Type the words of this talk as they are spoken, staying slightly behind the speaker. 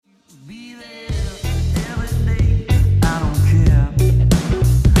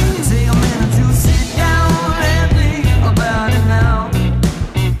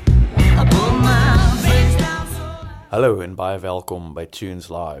Hallo en baie welkom by Tunes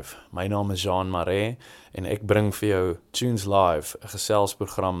Live. My naam is Merwe en ek bring vir jou Tunes Live, 'n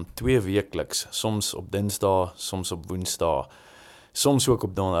geselsprogram 2 weekliks, soms op Dinsdae, soms op Woensdae, soms ook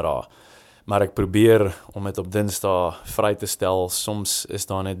op Donderdag. Maar ek probeer om dit op Dinsdae vry te stel. Soms is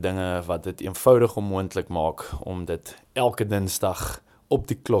daar net dinge wat dit eenvoudig onmoontlik maak om dit elke Dinsdag op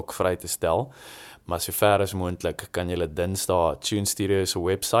die klok vry te stel. Maar sover as moontlik kan julle Dinsdae Tune Studio se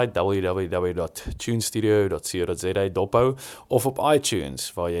website www.tunestudio.co.za dophou of op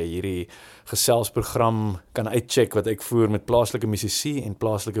iTunes waar jy hierdie geselsprogram kan uitcheck wat ek voer met plaaslike musisië en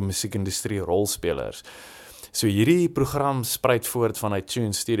plaaslike musiekindustrie rolspelers. So hierdie program spruit voort vanuit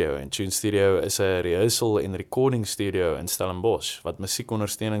Tune Studio en Tune Studio is 'n rehearsal en recording studio in Stellenbosch wat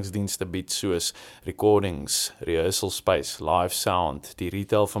musiekondersteuningsdienste bied soos recordings, rehearsal space, live sound, die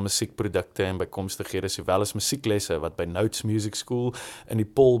retail van musiekprodukte en bykomstighede sowel as musieklesse wat by Notes Music School in die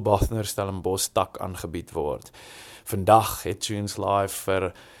Paul Bothner Stellenbosch tak aangebied word. Vandag het Tunes Live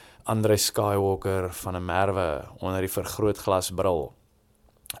vir Andre-skywalker van 'n Merwe onder die vergrootglasbril.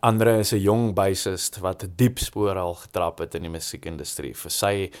 Andre is 'n jong bassist wat 'n diep spoor al getrap het in die musiekindustrie. Vir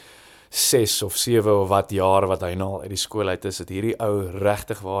sy 6 of 7 of wat jaar wat hy nou uit die skool uit is, het hierdie ou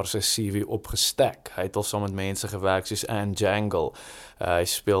regtig waar sy CV opgestek. Hy het al saam met mense gewerk soos Jangle. Hy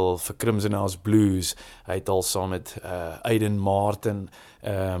speel vir Crimsonhouse blues. Hy het al saam met Aidan Martin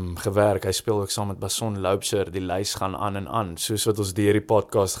gewerk. Hy speel ook saam met Basson Laubscher. Die lys gaan aan en aan. Soos wat ons deur die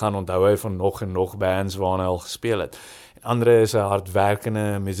podcast gaan onthou hy van nog en nog bands waarna hy al gespeel het. Andre is 'n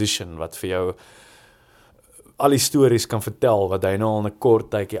hardwerkende musician wat vir jou al die stories kan vertel wat hy nou al in 'n kort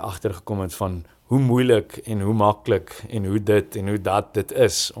tydjie agtergekom het van hoe moeilik en hoe maklik en hoe dit en hoe dat dit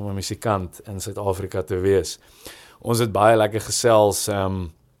is om 'n musikant in Suid-Afrika te wees. Ons het baie lekker gesels,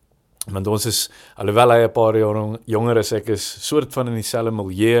 want ons is, alhoewel hy 'n paar jaar jonger as ek is, soort van in dieselfde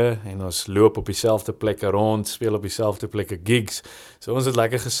milieu en ons loop op dieselfde plekke rond, speel op dieselfde plekke gigs. So ons het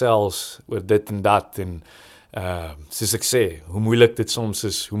lekker gesels oor dit en dat en soos ek sê, hoe moeilik dit soms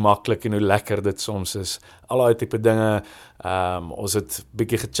is, hoe maklik en hoe lekker dit soms is, al daai tipe dinge. Ons het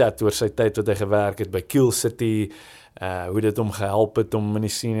bietjie gechat oor sy tyd wat hy gewerk het by Kiel City, hoe dit hom gehelp het om in die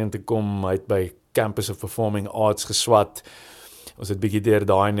scene in te kom. Hy het by Campus of Performing Arts geswat. Ons het bietjie deur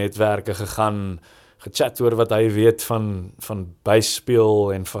daai netwerke gegaan, gechat oor wat hy weet van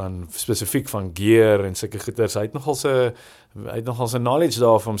basspeel en van spesifiek van gear en sulke goeders. Hy het nogal sy knowledge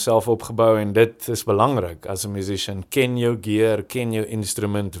daar vir homself opgebou en dit is belangrik as 'n musician. Ken jou gear, ken jou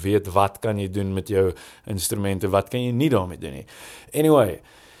instrument, weet wat kan jy doen met jou instrumente, wat kan jy nie daarmee doen nie. Anyway,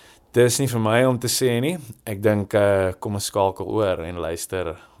 dis nie vir my om te sê nie. Ek dink kom ons skakel oor en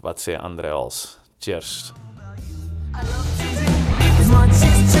luister wat sê Andre als. Cheers.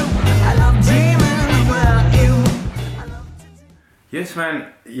 Yes man,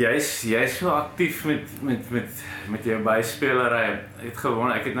 jy's so aktief met jou byspelery. Ek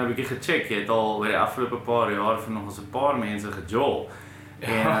het nou 'n bietjie gecheck, jy het al oor die afgelope paar jaar vir nog ons 'n paar mense gejol.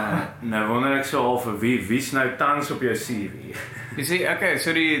 En nou wonder ek so al vir wie's nou tans op jou CV? Jy sê, okay,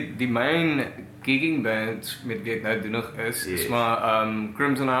 so die main gigging band met wie ek nou doenig is maar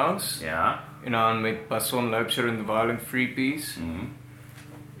Crimsonhouse. Ja. En dan met Basson Laubscher in the Violent Free Piece.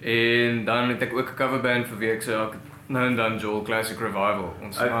 En dan het ek ook 'n coverband vir wie ek sê nou en dan Joel Classic Revival.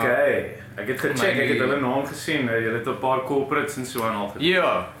 Okay, ek het gecheck, ek het hulle naam gesien, julle het 'n paar corporates en so aan al gedoen.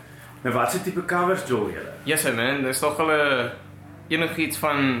 Ja. Nou wat se tipe covers Joel julle? Yes man, dis nog hulle enigiets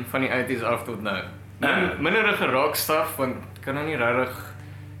van die 80s af tot nou. Minderige rock stuff, want ek kan nou nie regtig,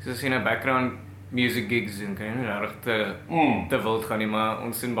 soos in 'n background music gigs doen, kan jy nie regtig te wild gaan nie, maar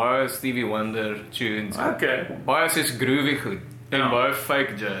ons doen baie Stevie Wonder tunes. Okay. Baie is groovy goed, en baie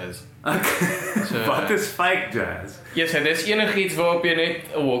fake jazz. Okay. So, wat is fake jazz? Yes, en dis enigiets waarop jy net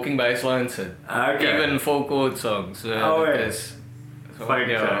 'n walking bassline sit. Okay. Even full chord songs. Dit is fake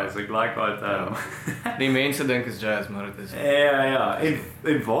jazz, ek like that. Die mense dink is jazz, maar dit is Ja.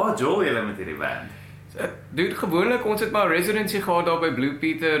 En waar jol julle met hierdie band? Dude, gewoonlik ons het maar residency gehad daar by Blue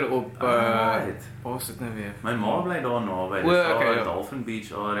Peter op waar is dit nou weer? My ma bly daar naby, dis Dolphin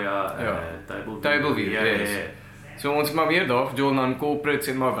Beach area, Tableview. Yes. So ons maar weer daar gejol aan corporates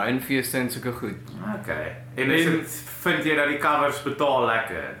en maar wynfeeste en sulke goed. Okay. En vind jy dat die covers betaal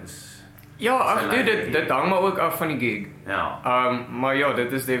lekker? Ja, ag dit hang maar ook af van die gig. Ja. Maar ja,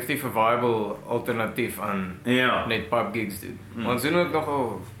 dit is definitief 'n viable alternatief aan net pub gigs doen. Ons doen ook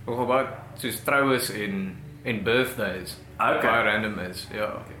nogal wat soos troues en birthdays. Okay. Baie random is, ja.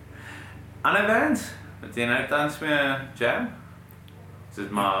 Okay. Ander bands? Wat jy nou tans mee jam? Is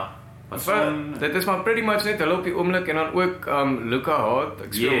dit maar dit is maar pretty much net hulle op die oomblik en dan ook Luca Hart,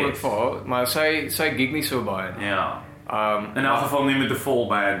 ek speel ook vir haar, maar sy gig nie so baie. Ja. In elk geval nie met 'n vol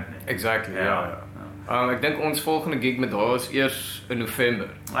band. Exactly, ja. Ek dink ons volgende gig met haar is eers in November.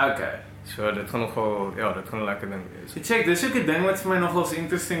 Okay. So dit gaan nogal, ja, dit gaan 'n lekker ding wees. Check, dis ook 'n ding wat vir my nogals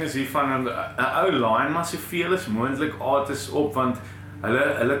interesting is hiervan 'n ou line maar soveel as moontlik artists op want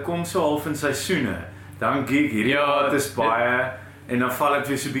hulle kom so half in seisoene. Dan gig hierdie artists baie en dan val dit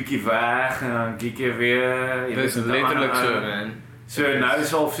weer so 'n bietjie weg en dan gig jy weer. Dis letterlik so, man. So nou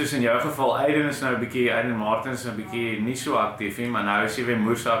is half soos in jou geval Aidan is nou 'n bietjie Aidan Martin is 'n bietjie nie so aktief nie, maar nou is hy weer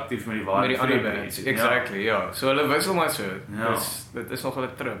moes aktief met die ander bands. Exactly, ja. So hulle wissel maar so. Ja. Dit is nog 'n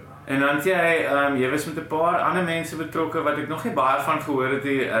trip. En dan jy was met 'n paar ander mense betrokke wat ek nog nie baie van gehoor het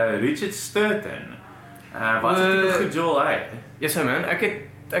nie, Richard Sturton. Wat het jy gejoel hy? Yes man,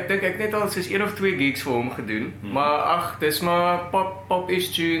 ek dink ek net al soos 1 of 2 gigs vir hom gedoen. Maar ag, dis maar pop-ish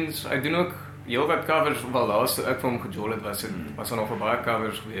tunes. Hy doen ook heel wat covers, wel laaste ek vir hom gejoel het was er nog baie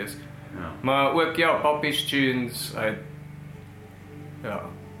covers geweest. Ja. Maar ook ja, pop-ish tunes. Ja,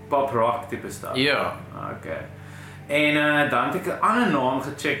 pop rock tipe stuff. Ja. Okay. En dan het ek 'n ander naam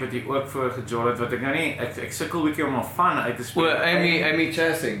gecheck wat jy ook voor gejoel het wat ek nou nie ek sukkel 'n bietjie om haar van uit te spreek. Amy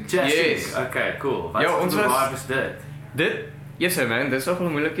Chasing. Yes. Okay, cool. Wat is dit? Yes man, dis ook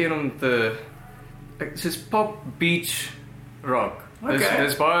 'n moeilike een om te soos pop beach rock. Okay.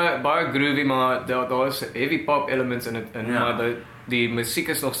 Dis baie groovy, maar daar is heavy pop elements in dit maar die musiek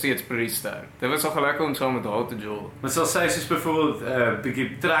is nog steeds pretty sterk. Dit was ook lekker om saam met haar te joel. Maar sal sy soos byvoorbeeld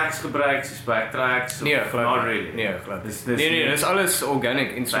bietjie tracks gebruik, soos backtracks? Nee, not really. Nee, glad. Nee, dis alles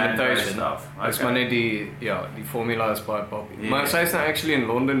organic instrumentation. Dis maar net die formula is baie poppy. Yeah. Maar sy is nou actually in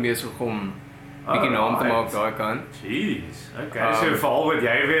Londen besig om bietjie naam te maak daai kant. Jeez. Okay. So veral wat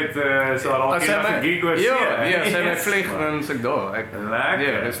jy weet, so al die gig was. Ja, sy het vlieg en sy daar. Lekker.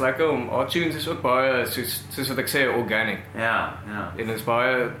 Ja, dis lekker om iTunes is ook baie soos wat ek sê organic. Ja. En is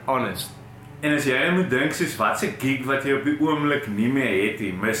baie honest. En as jy moet dink soos watse gig wat jy op die oomblik nie meer het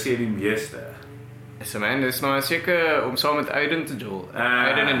nie, mis jy die meeste? So man, dis maar seker om saam met Aidan te joel.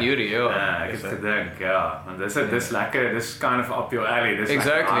 Aidan en Yuri, ja. Ek het gedink, ja. Want dis lekker, dis kind of up your alley. Dis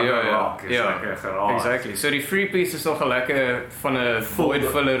exactly, ja. Lekker geraas. Exactly. So die free piece is nog 'n lekker van 'n void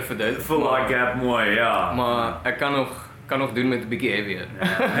filler vir dit. Full gap mooi, ja. Maar ek kan nog doen met 'n bietjie heavier.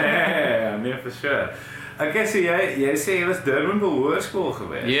 Ja, nee, for sure. Okay, so jy sê jy was Durban Hoërskool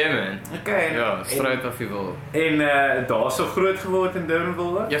geweest. Yeah man. Okay. Ja, straight off die wil. En daar so groot geword in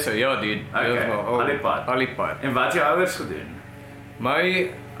Durban? Ja, so ja, dude. Okay. Alipad. En wat jou ouers gedoen?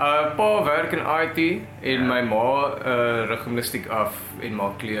 My pa werk in IT en my ma gimnastiek af en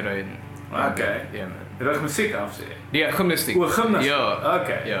maak klere en okay. Ja man. Musiek af sê? Ja, gimnastiek. Gimnastiek. Ja.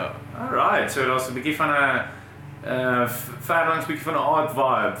 Okay. Ja. Alright, so daar's 'n bietjie van 'n verlangs bietjie van 'n art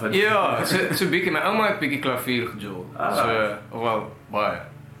vibe. Ja, so bietjie my ouma het bietjie klavier gejoel. So wel baie.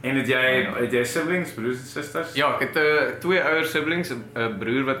 En het jy siblings, broers en susters? Ja, ek het 2 ouer siblings, 'n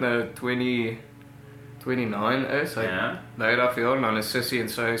broer wat nou 29 is. Hy daai jaar en dan 'n sussie en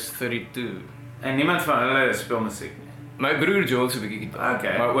sy is 32. En niemand van hulle speel musiek nie. My broer joel so bietjie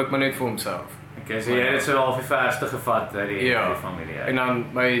gitaar, maar ook maar net vir homself. Okay, so jy het so half die verste gevat uit die familie. En dan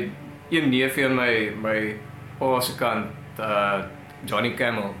my een neefie aan my pa se kant, Johnny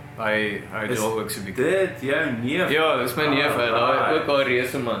Camel. Hy joel ook so bietjie. Dit jou neef? Ja, dis my neef, daai ook al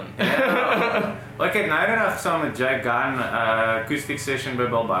reuse man. Ek het nou eendag saam met Jack Gunn acoustic session by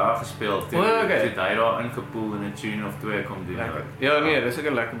Balboa gespeel. Toe het hy daar ingepoel en 'n tune of 2 kom doen. Ja, nee, dis ook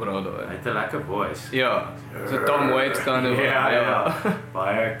 'n lekker braai daar. Hy het 'n lekker voice. Ja. So Tom Waits kan ook. Ja.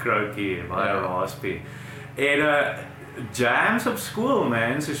 Baie croaky, baie raspy. En jams op skool,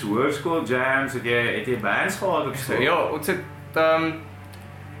 man, soos hoërskool jams, het jy bands gehad op skool? Ja, ons het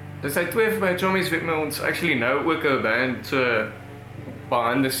dis hy 2 van my chommies weet my ons actually nou ook 'n band so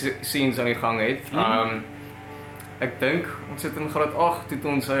behind the scenes aan die gang het. Ek dink ons het in graad 8 het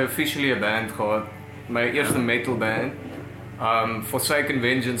ons officially 'n band gehad, my eerste metal band. Forsaken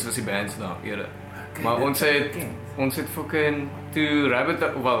Vengeance was die band naam eerder. Maar ons het fucking toe Rabbit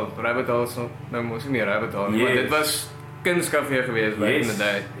Hole, nou mos nie meer Rabbit Hole, maar dit was kunskafee geweest back in the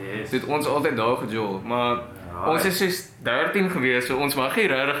day. Dit ons altyd daar gejoel, maar ons is soos 13 gewees, so ons mag nie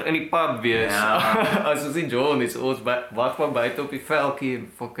regtig in die pub wees. As ons nie joel nie, ons wag maar buite op die veldjie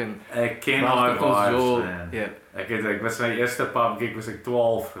en fucking ek ken daai vibes. Ek was my eerste pub gig was ek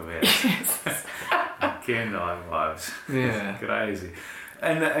 12 gewees. Ek ken daai vibes. Ja. Crazy.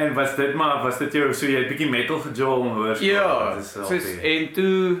 En was dit jou so jy het bietjie metal gejoel hoor? Ja. En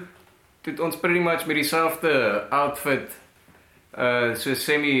toe ons pretty much met dieselfde outfit so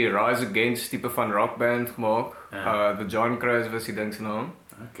semi Rise Against tipe van rockband gemaak. The John Crows was die ding se naam.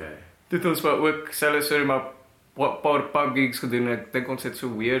 Okay. Dit ons maar ook selfs maar paar pub gigs gedoen. Ek dink ons het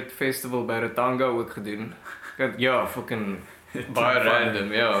so weird festival by Ratanga ook gedoen. Ja, fucking baie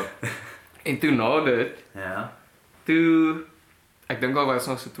random, ja. En toe na dit, Ja. toe ek dink al was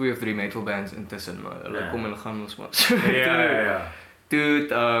nog so 2 of 3 metal bands intussen, maar hulle kom en gaan ons maar. Ja. Toe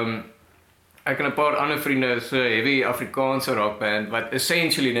ek en 'n paar ander vriende so heavy Afrikaanse rockband wat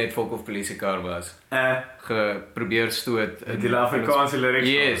essentially net Folk of Police Car was. Geprobeer stoot Die Afrikaanse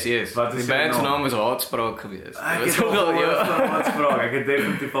lyrics. Yes. Wat is die band se naam? naam was Haatspraak geweest. Ek het al gehoor van Haatspraak. Ek het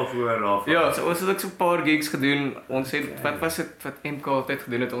definitief al gehoor daarvan. Ja, so ons het ook so 'n paar gigs gedoen. Ons het wat was dit wat MK altyd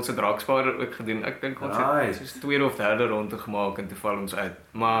gedoen het? Ons het Drakspaar ook gedoen. Ek dink ons het soos 2de of 3de ronde gemaak en toe val ons uit.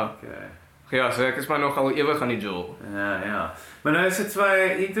 Maar ja, so ek is maar nog al ewig aan die Joel. Ja. Maar nou is dit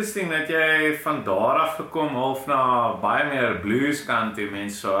baie interesting dat jy van daar af gekom half na baie meer blues kant toe,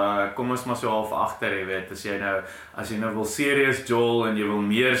 mense. So, kom ons maar so half agter, jy weet, as jy nou wil serious Joel en jy wil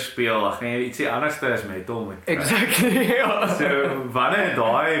meer speel, dan gaan jy ietsie anders as metal moet kry. Exactly, ja. So, wanneer het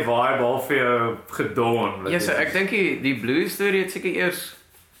daai vibe al vir jou gedawn? Ja, so ek dink die blues storie het seker eers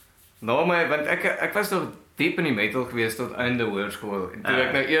na my, want ek was nog diep in die metal geweest tot einde hoërskool. En toe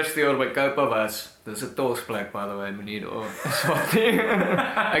ek nou eerste jaar by Koupa was, dis 'n tosplek by the way, manier daar.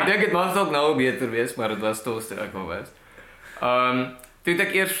 Ek dink dit mag dalk nou beter wees, maar dit was tos toe ek al was. Toe het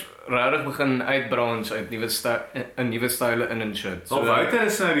ek eers regtig begin uitbranch uit nuwe style in shit. So Wouter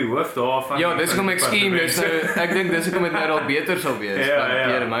is nou die hoof daarvan. Ja, dis hoekom ek skiem, ek dink dis hoekom dit nou al beter sal wees.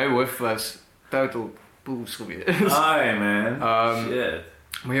 Want my hoof was total pools geweest. Ai man. Shit.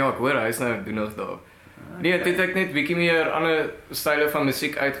 Maar ja, ek hoor hy is nou doen nog daar. Nee, toe het ek net bietjie meer ander style van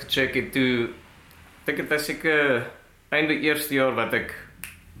musiek uitgecheck en toe dink dit was seker einde eerste jaar wat ek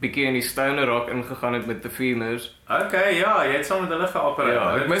bietjie in die stoner rock ingegaan het met The Femurs. Okay, ja, jy het saam met hulle geopereer.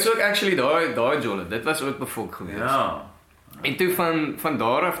 Ja, ek mis ook actually daai Jolle. Dit was ook befok geweest. Ja. En toe van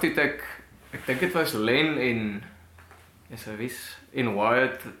daar af toe ek dink dit was Len en en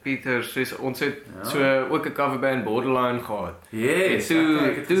Wyatt Peters, soos ons het so ook 'n coverband Borderline gehad. Yes.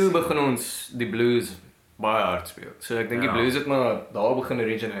 En toe begin ons die blues baie hard speel. So ek dink die blues het maar daar begin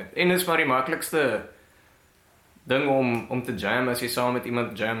originate. En dit is maar die maklikste ding om te jam as jy saam met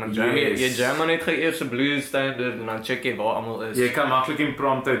iemand jam. Jy jam maar net eers 'n blues standard en dan check jy waar almal is. Jy kan maklik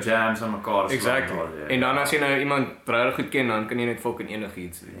impromptu jams aan mekaar slaan. Exactly. En dan as jy nou iemand regtig goed ken, dan kan jy net fucking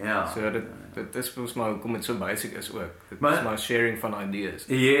enigiets doen. Ja. So dit is volgens my hoekom dit so basic is ook. Dit is maar sharing van ideas.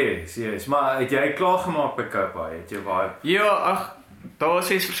 Yes. Maar het jy klaar gemaak by Koupa? Het jy vibe? Ja, ag, daar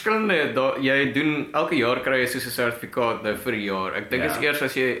is verskillende. Jy doen elke jaar kry jy soos 'n sertifikaat nou vir 'n jaar. Ek dink is eers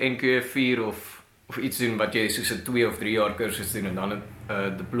as jy NQ4 of iets doen wat jy soos 'n 2 of 3 jaar kursus doen en dan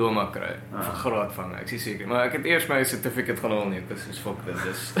 'n diploma kry of 'n graad vang. Ek is seker, maar ek het eers my certificate gehaal nie. Dit is fuck dit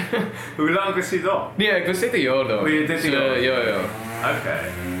is. Hoe lank was jy daar? Nee, ek was net 'n jaar daar. Jy het 'n jaar. Ja. Okay.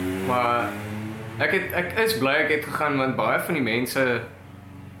 Maar ek is bly ek het gegaan want baie van die mense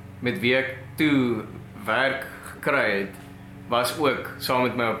met wie ek toe werk gekry het was ook saam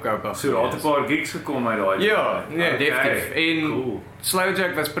met my op Koupa. So daar het 'n paar gigs gekom uit daai. Ja, nee, definitief. En cool.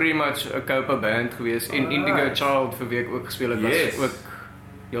 Slowjack was pretty much 'n Koupa band geweest en Indigo Child vir wie ek ook gespeel het was ook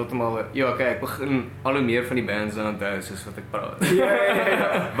heeltemal. Ja, okay, ek begin al hoe meer van die bands aan te hou soos wat ek praat.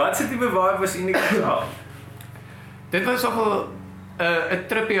 Ja. Wat se tipe vibe was Indigo Child? Dit was nogal 'n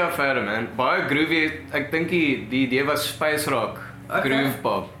trippy affære man. Baie groovy. Ek dink die idee was space rock, groove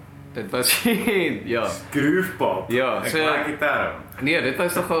pop. Dit was ja. Groove pop. Ja, ek like die term. Nee,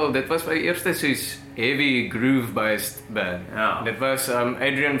 dit was my eerste soos heavy groove based band. Ja. Dit was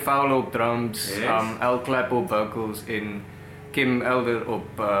Adrian Fowler op drums, Al Clapp op vocals en Kim Elder op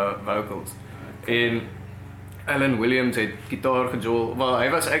vocals. En Alan Williams het gitaar gejol. Wel, hy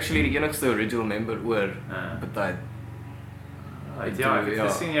was actually die enigste original member oor betyd. Ja, ek het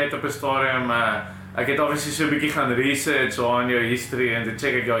gesien jy het op 'n stadium ek het obviously so 'n bietjie gaan research aan jou history en toe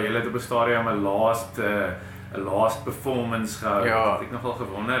check ek jy het op 'n stadium 'n last performance gehou. Ja. Ek nogal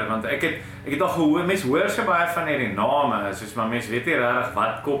gewonder want ek het al gehoor mense hoor so baie van hierdie name, soos maar mense weet nie regtig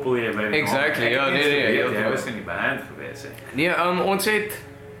wat koppel jy by die Exactly, naam. ja, nee, Jy was in die band gewees hè. Nee, ons het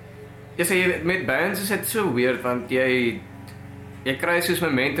jy sê met bands is dit so weird want jy kry soos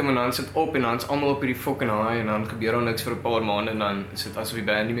momentum en dan sit op en dan's almal op hierdie fucking high en dan gebeur daar niks vir 'n paar maande en dan is dit asof die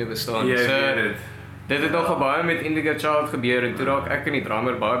band nie meer bestaan nie. Dit het nogal baie met Indigo Child gebeur en toe raak ek en die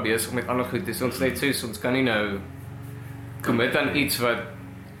drummer baie besig met ander goed. Dis ons net soos ons kan nie nou commit aan iets wat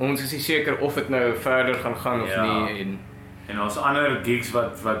ons is nie seker of dit nou verder gaan of nie en ons ander gigs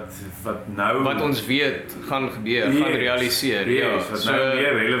wat nou wat ons weet gaan gebeur, gaan realiseer. Wat nou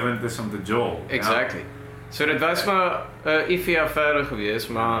meer relevant is om te jol. Exactly. So dit was maar 'n iffy affære geweest,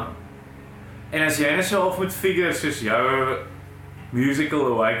 maar en as jy net so half moet figure soos jou musical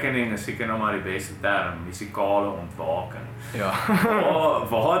awakening is seker nou maar die beste term, musikale ontwaking. Ja.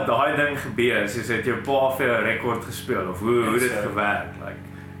 Waar daai ding gebeur, soos het jou pa vir 'n rekord gespeel of hoe dit gewerk, like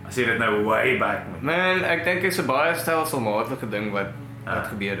As jy dit nou way back moet. Man, ek dink dit is 'n baie stelselmatige ding wat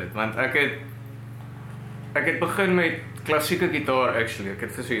gebeur het, want ek het begin met klassieke gitaar actually. Ek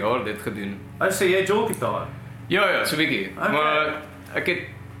het vir so 'n jaar dit gedoen. So jy jol gitaar? Ja, so 'n bietjie. Okay. Maar ek het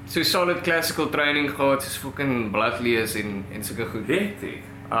so solid classical training gehad, soos fucking bladlees en sulke goed. Hectic.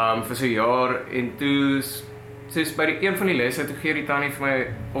 Vir so 'n jaar en toe soos by een van die lesse toe gee die tannie vir my,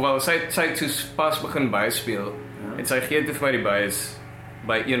 ofwel sy het soos pas begin byspeel en sy gee toe vir my die bys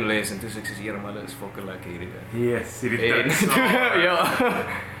by een les en toe sê ek soos maar dit is fucking lekker hierdie. Yes, hierdie ja.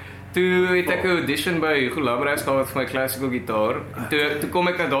 Toe het ek 'n audition by Golabrys gehad vir my classical gitaar. Toe kom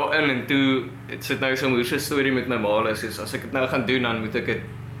ek nou daarin en toe sit nou so 'n moerse storie met my ma is soos as ek dit nou gaan doen dan moet ek dit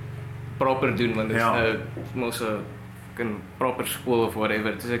proper doen want dit is nou mos 'n proper skool of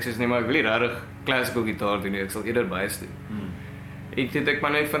whatever. Toe sê ek sê nee maar ek wil nie regtig classical gitaar doen nie, ek sal eerder bass doen. Ek het ek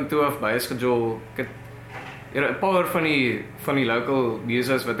maar net van toe af bass gejol. Ek het 'n paar van die local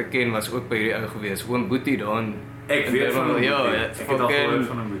muses wat ek ken was ook by hierdie ou gewees. Oom Boetie daan. Ek weet van hom. Ja, ek het al gehoor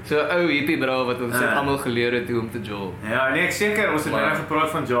van hom. So ou hippie bra wat ons almal geleer het hoe om te jol. Ja, nee, ek seker ons het nou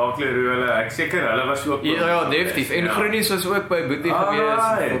gepraat van Jangle, ek seker hulle was ook Ja, definitief. En Groenies was ook by Boetie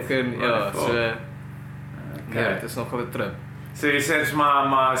gewees. Ja, so ja, dit is nog 'n trip. So jy sê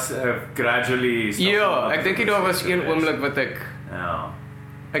maar gradually Ja, ek dink daar was een oomblik wat ek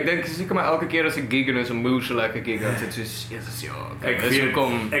ek dink seker maar elke keer as ek gig en is 'n moe so lekker gig dan sit soos Jesus ek weet hoe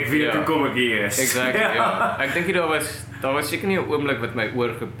kom ek hier is. Exactly, ja. Ek dink daar was seker nie 'n oomblik wat my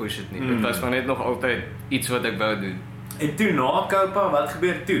oor gepush het nie. Dit was maar net nog altyd iets wat ek wou doen. En toe na Koupa, wat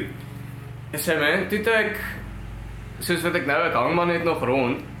gebeur toe? Sê man, toe ek soos wat ek nou ek hang maar net nog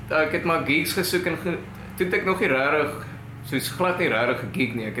rond. Ek het maar gigs gesoek en toe ek nog nie regtig soos glad nie regtig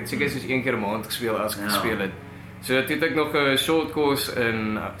gegig nie. Ek het seker soos 1 keer 'n maand gespeel as ek gespeel het. So toe het ek nog 'n short course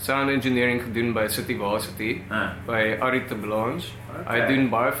in sound engineering gedoen by City Varsity by Ari te Blanche. Hy doen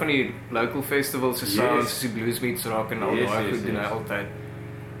baie van die local festivals se sounds, soos die blues meets rock en al daai goed doen hy altyd.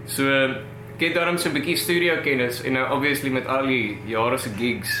 So ek het daarom so 'n bietjie studio kennis en nou obviously met al die jare se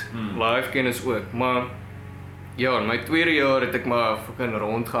gigs, live kennis ook, maar ja, in my tweede jaar het ek maar fucking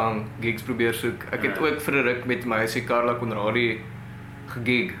rondgehang, gigs probeer soek. Ek het ook vir 'n ruk met my se Carla Conradi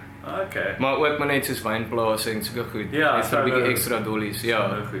gegig. Okay. Maar ook maar net soos wynplase en sulke goed. Ja, so 'n bietjie ekstra dollies,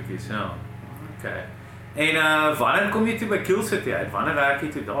 ja. Goedjies, ja. Okay. En wanneer kom jy toe by Kill City uit? Wanneer werk jy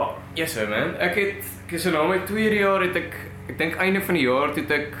toe daar? Yes, man. Ek is so na my tweede jaar het ek dink einde van die jaar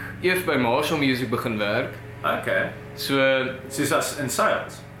het ek eers by Marshall Music begin werk. Okay. Soos as in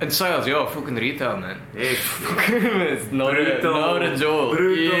sales. In sales, ja, fucking retail, man. It's not a job.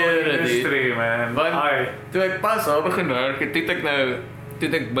 Brutal industry, man. Want toe ek pas al begin werk, toe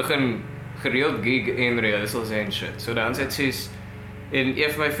ek begin gereeld gig en rehearsals en shit. So dan sê sies en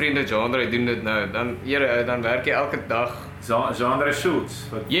een van my vriende Genre, hy doen dit nou. Dan werk jy elke dag. Genre shoots.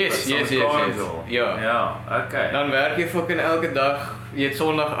 Yes. Ja, okay. Dan werk jy fucking elke dag. Jy het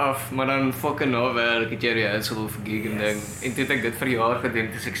Sondag af, maar dan fucking na werk het jy rehearsal vir gig en ding. En toe het ek dit vir 'n jaar gedoen,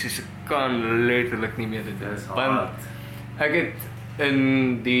 dis ek sê ek kan letterlik nie meer dit doen. Want ek het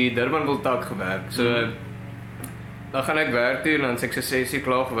in die Durbanville tak gewerk. So dan gaan ek werk toe en dan sê ek so 6 uur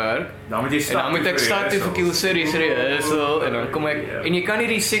klaar gewerk. Dan moet ek start toe vir Kill City se rehearsal en dan kom ek en jy kan nie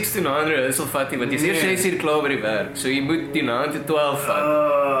die 6 to 9 rehearsal vat nie want jy is eers 6 uur klaar by die werk. So jy moet die 9 to 12 vat.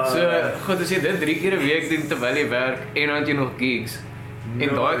 So God as jy dit 3 keer 'n week doen terwyl jy werk en dan het jy nog gigs.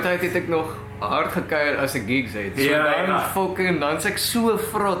 En daai tyd het ek nog hard gekuier as ek gigs het. So dan sê ek so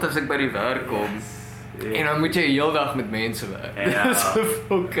vrot as ek by die werk kom. En dan moet jy heeldag met mense werk. Ja. Dis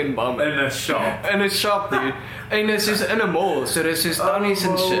fucking bam. In 'n shop, dude. En dit is in 'n mall, so dit is tannies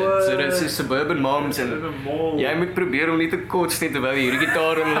en shit. So dit is suburban moms en jy moet probeer om nie te kots nie terwyl jy hierdie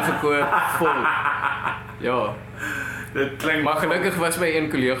gitaar in hulle verkoop vol. Ja. Dit klink maar gelukkig was my een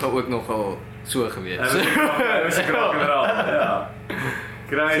kollega ook nogal so gewees. Dit was 'n kraker ja.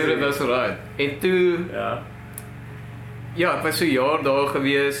 Crazy. So dit was right. En toe ja, ek was so 'n jaar daar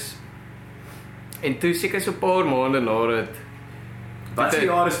gewees. En toe seker so 'n paar maande na dit. Wat se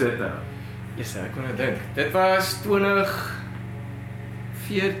jaar is dit nou? Yes, ek kon nou dink. Dit was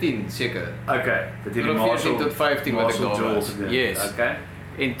 2014 seker. Okay, dit het 14 tot 15 wat ek daar was. Yes. Okay.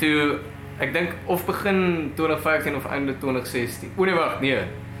 En toe ek dink of begin 2015 of einde 2016. O nee, wag, nee. Dit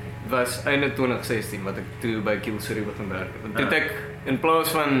was einde 2016 wat ek toe by Kill City begin werk. Want dit ek in plaas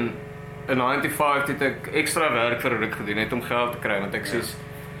van 'n 9 to 5 het ek ekstra werk vir 'n ruk gedoen net om geld te kry want ek sê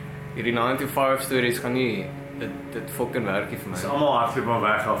hierdie 9 to 5 stories gaan nie dit fucking werk vir my. Dis almal hardloop maar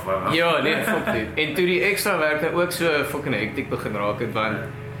weg af. Ja, nee, fuck dit. En toe die ekstra werk nou ook so fucking hektiek begin raak het want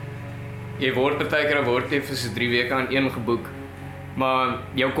jy word partykeer word jy vir so 3 weke aan een geboek Maar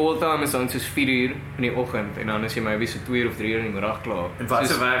jou call time is dan soos 4 uur in die oggend en dan is jy maybe so 2 uur of 3 uur in die middag klaar. En wat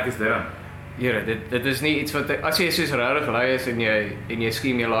se werk is dit dan? Here, dit is nie iets wat as jy soos regtig lui is en jy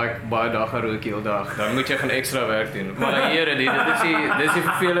skiem jy like baie dag rook heel dag, dan moet jy gaan ekstra werk doen. Maar here, dit is die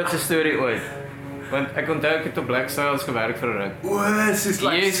vervelendste storie ooit. Want ek onthou ek het op Black Styles gewerk vir 'n ruk. O, soos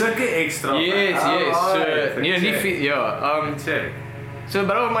like sulke ekstra. Yes. So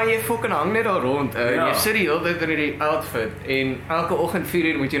bro, maar jy fucking hang net al rond. Jy sit die hele tyd in hierdie outfit en elke oggend 4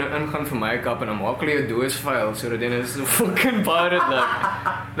 uur moet jy nou ingaan vir make-up en dan maak jy jou doos vuil sodat dit is so fucking pirate look.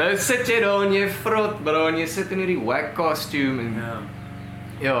 Nou sit jy daar en jy vrot bro en jy sit in hierdie wack costume en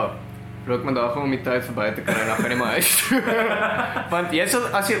ja, rook my daar gewoon om die tyd verby te kry en dan gaan jy maar huis toe. Want jy sal,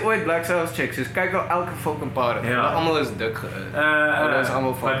 as jy ooit Black Styles check, soos kyk al elke fucking pirate. Almal is dik. Hulle is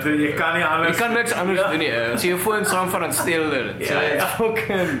almal van. Maar jy kan nie anders. Jy kan niks anders doen nie. As jy jou foon saamvat dan steel hulle dit. So it's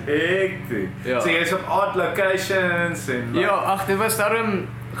fucking So jy's op odd locations en ja, ag, dit was daarom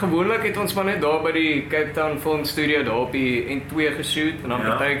gewoonlik het ons maar net daar by die Cape Town Film Studio daar op die N2 geshoot en dan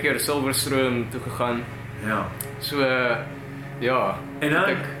partykeer Silverstone toe gegaan. Ja. So ja. En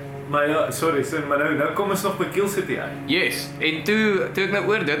dan maar ja, sorry, maar nou kom ons nog by Kill City uit. Yes, en toe ek nou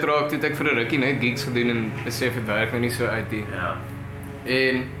oor dit raak, toe ek vir 'n rukkie net gigs gedoen en besef dit werk nou nie so uit nie. Ja.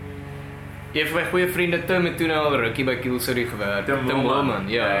 En een van my goeie vriende Tim het toe nou al 'n rukkie by Kill City gewerk. Tim Wolman,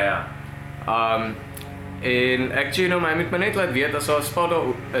 ja. En ek sê nou my moet my net laat weet as daar 'n spot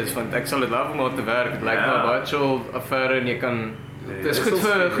daar is, want ek sal dit love om daar te werk. Dit lyk nou baie chill affære en jy kan dit is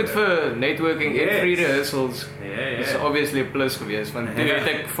goed vir networking en free rehearsals. Is obviously 'n plus geweest want toe het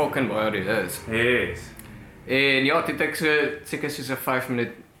ek fucking baie rehears. Yes. En ja, dit ek so seker soos 'n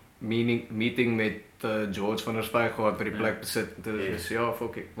 5-minute meeting met George van der Spy gehad by die plek besit. Toe is ja,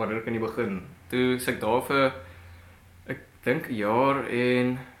 fuck ek, wanneer kan jy begin? Toe sê ek daar vir ek dink 'n jaar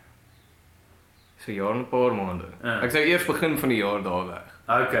en so 'n jaar en 'n paar maande. Ek sou eers begin van die jaar daar weg.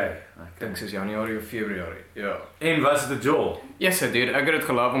 Okay. Ek dink soos Januarie of Februarie. Ja. En was dit 'n job? Yes, dude, ek het dit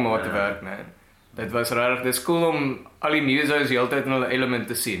gelief om daar te werk, man. Dit was regtig, dit is cool om al die musos die hele tyd in hulle element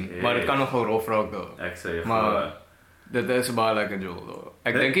te sien, maar dit kan nogal rof raak daar. Ek sê jy maar dit is 'n baie lekker job daar.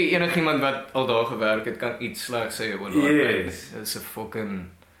 Ek dink enigiemand wat al daar gewerk het kan iets slegs sê oor dit. Yes. Dit is 'n fucking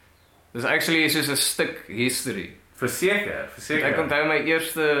dis actually is 'n stuk history. Verseker. Ek onthou my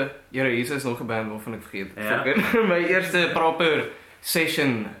eerste, hier is nog 'n band waarvan ek vergeet. Fucking my eerste proper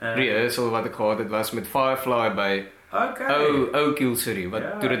session rehearsal wat ek gehad het was met Firefly by ou Kill City wat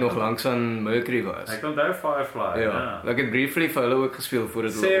toe dit nog langs aan Mercury was. Ek onthou Firefly. Ja. Ek het briefly vir hulle ook gespeel voor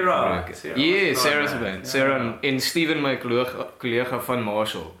dit Sarah. Sarah's band. Sarah en Steven my kollega van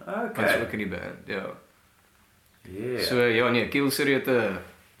Marshall. Was ook in die band. Ja. So ja nee, Kill City het 'n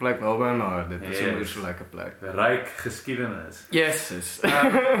plek naby aan haar. Dit is 'n so lekker plek. Ryk geskiedenis. Yes.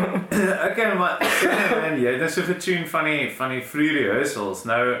 Okay, maar jy het nou so getune van die free rehearsals.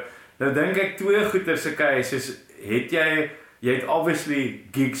 Nou dink ek twee goeters okay, soos jy het obviously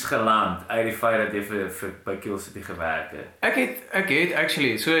gigs geland uit die feit dat jy vir by Kill City gewerk het. Ek het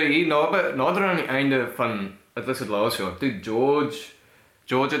actually so hier nader aan die einde van wat was dit laas jaar toe George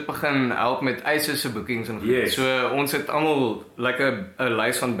het begin help met Isis se bookings en so ons het almal lekker 'n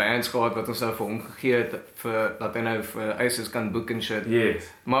lys van bands gehad wat ons nou vir hom gegee het vir dat hy nou vir Isis kan book en shit.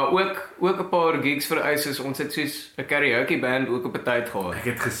 Maar ook 'n paar gigs vir Isis. Ons het soos 'n karaoke band ook op 'n tyd gehad. Ek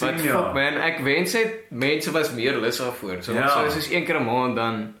het gesien But fuck man, ek wens net mense was meer lus daarvoor. So ons sou soos een keer 'n maand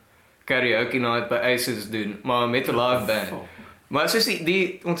dan karaoke night by Isis doen, maar met 'n live band. Maar soos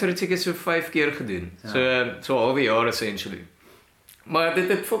ons het dit seker so 5 keer gedoen. So halwe jaar essentially. Maar dit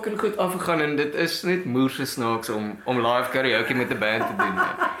het fucking goed afgegaan en dit is net moerse snaaks om live karaoke met 'n band te doen.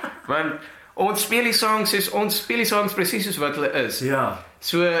 Want ons speel die songs presies soos wat hulle is. Ja.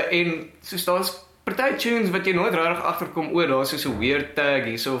 So en soos daar's party tunes wat jy nooit regtig agterkom daar's so 'n weird tag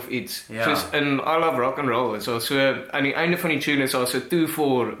hierso of iets. Soos in I Love Rock and Roll. So aan die einde van die tune is daar so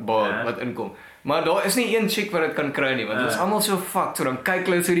 2/4 bar wat inkom. Maar daar is nie een chick wat dit kan kry nie, want dit is almal so fucked. So dan kyk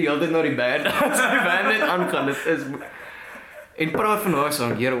hulle so die hele tyd na die band. As die band net aangaan, dit is en praat van haar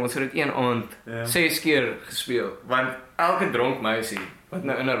sang, Here, ons het dit een aand 6 keer gespeel, want elke dronk meisie wat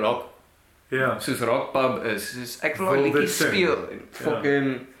nou in 'n rock soos rockpub is, soos ek wil daai liedjie speel en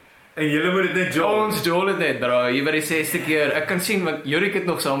fucking en julle moet dit net jol. Ons jol dit net, bro. Hier by die 6ste keer. Ek kan sien want Jurik het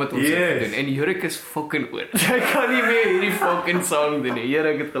nog saam met ons gedoen en Jurik is fucking oor. Ek kan nie meer hierdie fucking song doen nie. Here,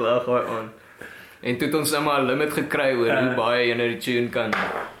 ek het gelag daai aan. En toe het ons nou maar 'n limit gekry oor hoe baie jy nou die tune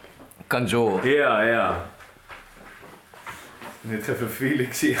kan jol. Ja. Net vir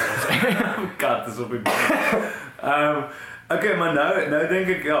Felix hier. Kat is op die baan. Okay, maar nou dink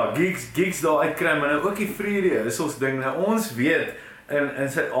ek gigs daar uitkry, maar nou ook die free rehearsals ding. Nou ons weet in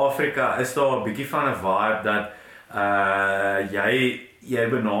Suid-Afrika is daar 'n bietjie van 'n vibe dat jy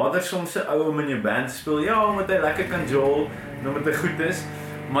benader soms 'n ou om in jou band te speel. Ja, omdat hy lekker kan jol, omdat hy goed is.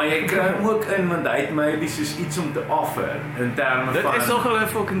 Maar jy kry hom ook in want hy het maybe soos iets om te offer in terme van Dit is nog 'n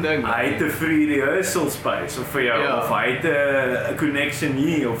fucking ding. Hy het 'n free rehearsal space of vir jou of hy het 'n connection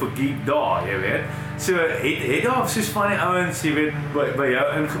hier of 'n gig daar, jy weet. So het daar soos van die ouens, jy weet, by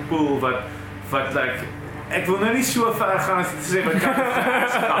jou ingepoel wat like ek wil nou nie so ver gaan as te sê wat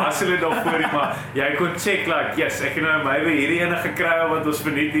kan as hulle daarvoor nie, maar jy kon check like, yes, ek het nou maybe hierdie ene gekry wat ons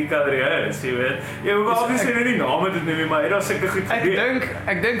verniet die kadrie is, jy weet. Jy hoef obviously nie die name te noem, maar het daar seker goed gebeur.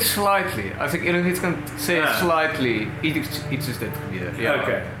 Ek dink slightly, as ek enigiets kan sê slightly, iets is dit gebeur. Ja.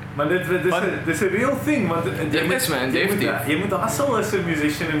 Okay. Maar dis 'n real thing want jy moet hustle as 'n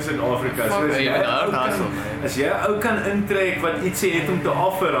musician in Suid-Afrika. So as jy ou kan intrek wat ietsie het om te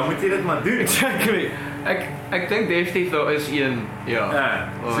offer, dan moet jy dit maar doen. Exactly. Ek dink definitief daar is een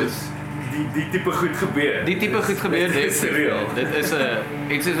die tipe goed gebeur. Die tipe goed gebeur definitief. Dit is 'n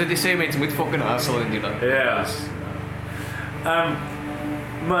iets wat jy sê mense moet fucking hustle in die land. Ja.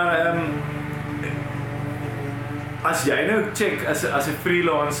 As jy nou check as 'n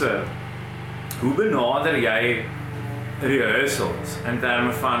freelancer, hoe benader jy rehearsals in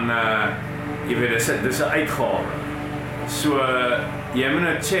terme van jy weet dis 'n uitgawe. So jy moet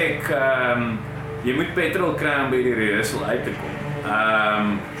nou check jy moet petrol kry om by die rehearsal uit te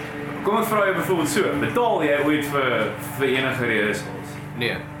kom. Kom ek vra jou byvoorbeeld so, betaal jy ooit vir enige rehearsals?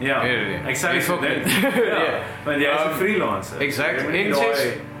 Nee. Ja. Nee. Ek sê nie want jy is 'n freelancer. Exactly.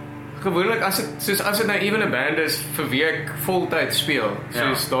 Gewoonlik as dit nou even 'n band is vir wie ek voltyd speel,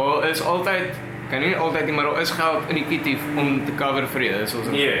 soos daar is altyd, kan nie altyd nie, maar daar is geld in die kitty om te cover vir jou,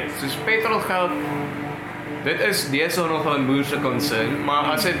 soos petrolgeld. Dit is deesdae nogal 'n boer se concern, maar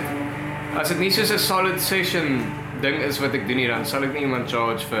as dit nie soos 'n solid session ding is wat ek doen hier, dan sal ek nie iemand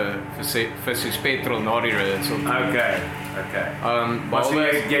charge vir soos petrol na die rehearsal. Okay. Maar so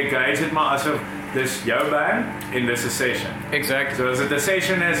jy gauge dit maar asof dis jou band en dis 'n session. Exact. So as dit 'n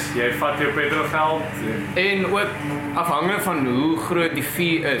session is, jy vat jou petrolgeld en ook afhangende van hoe groot die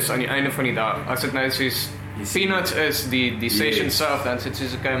fee is aan die einde van die dag. As dit nou soos peanuts is die session self, dan sit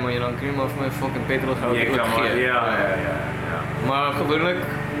soos okay, maar jy dan kry maar vir my fucking petrolgeld gee. Ja. Maar gewoonlik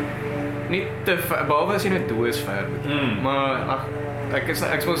nie te behalwe as jy net doos ver. Maar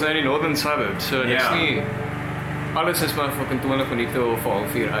ek mos nou in die Northern Suburbs, so dis nie alles is maar fucking 20 minute of 'n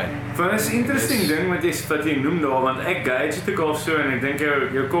halfuur uit. Dit is 'n interesting ding wat jy noem daar, want ek gauge dit ook al so en ek dink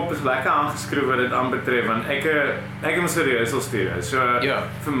jou kop is lekker aangeskryf wat dit aanbetref, want ek is 'n rehearsal studio. So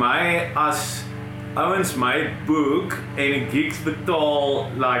vir my as ouens my boek en die gigs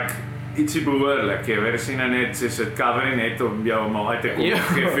betaal like ietsie behoorlik, jy weet, sien nou net soos dit cover net om jou maar uit te kom,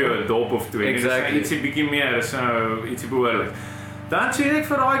 gee vir jou 'n dop of twee, exactly. Ietsie bietjie meer, is nou ietsie behoorlik. Dan sê ek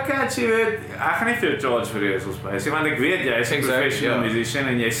vir daai catch, jy weet, ek gaan nie vir jou charge vir rehearsals by, want ek weet jy is 'n professional musician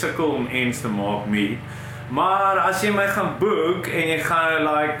en jy sukkel om ends te maak mee. Maar as jy my gaan boek en jy gaan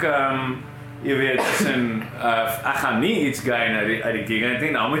like jy weet, ek gaan nie iets gain uit die gig, en ek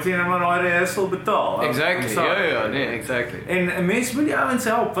dink, dan moet jy nou maar daai rehearsal betaal. Exactly, nee, exactly. En mense moet die ouens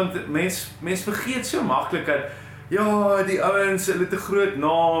help, want mense vergeet so maklik dat, ja, die ouens, hulle het 'n groot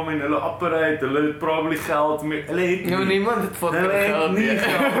naam en hulle apparaat, hulle het probably geld, hulle het nie. Niemand het geld om die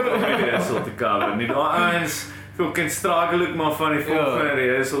rehearsal te cover nie. Die ouens, kan struggle ook maar van die volgende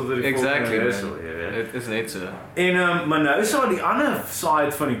rehearsal tot die volgende rehearsal. Dit is net so. En maar nou is daar die ander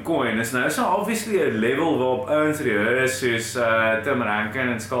side van die coin, is nou so obviously 'n level waarop ouens rehearse soos Tim Rankin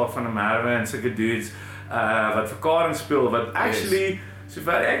en Skaap van der Merwe en sulke dudes wat vir Karen speel, wat actually,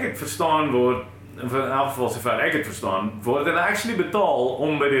 sover ek het verstaan word, in elk geval sover ek het verstaan, word hulle actually betaal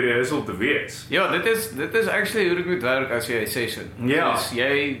om by die rehearsal te wees. Ja, dit is actually hoe dit moet werk as jy 'n session. Ja. Dus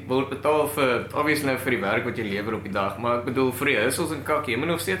jy word betaal vir, obviously nou vir die werk wat jy lewer op die dag, maar ek bedoel vir rehearsals en kakkie, jy moet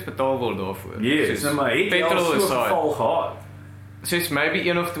nog steeds betaal word daarvoor. Yes, nou maar het jy al so 'n geval gehad? Soos maybe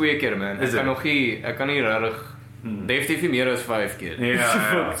 1 of 2 keer, man. Ek kan nie regtig definitief meer as 5 keer.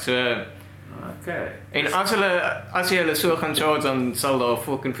 Ja. So okay. En as jy hulle so gaan charge, dan sal daar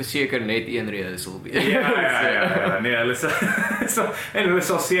fucking verseker net een rehearsal wees. Ja. Nee, hulle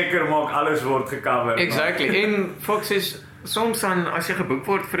sal seker maak alles word gecover. Exactly. En Fox is soms dan as jy geboek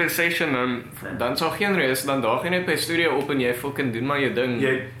word vir 'n session, dan sal geen rehearsal, dan daag jy net by studio op en jy fucking doen maar jou ding.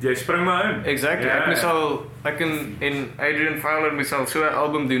 Jy spring maar in. Exactly. Ek en Adrian Fowler moes al so 'n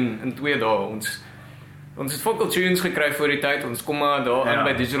album doen in 2 dae. Ons het vocal tunes gekry voor die tyd. Ons kom maar daar aan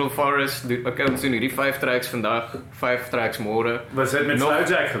by Digital Forest. Ons doen hierdie 5 tracks vandag, 5 tracks môre. Was dit met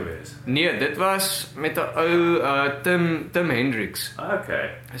Slowjack geweest? Nee, dit was met 'n ou Tim Hendricks. Okay.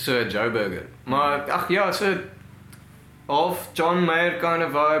 So Joe Burger. Maar ag ja, so half John Mayer kind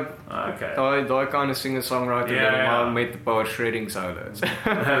of vibe. Okay. Daai kind of singer-songwriter maar met 'n paar shredding solos.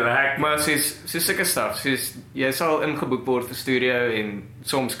 Maar sy's sulke stuff. Jy sal ingeboek word vir studio en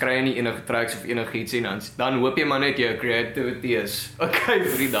soms kry jy nie enige tracks of enigiets en dan hoop jy maar net jou creativity is okay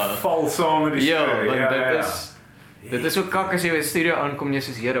vir die dag. Val saam met die show. Ja, dit is so kak as jy by die studio aankom, jy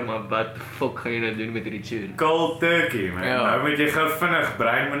sê here, maar wat fuck gaan jy nou doen met hierdie tune? Cold turkey, man. Nou moet jy gou vinnig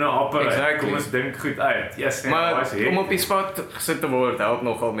brein met 'n appel. Kom ons dink goed uit. Yes, maar om op die spot gesit te word help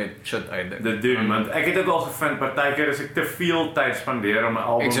nogal met shit uitdink. Dit doen, want ek het ook al gevind partykeer as ek te veel tyd spandeer om 'n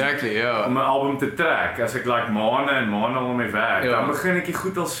album om 'n album te trek, as ek like maande en maande om my werk, dan begin ek die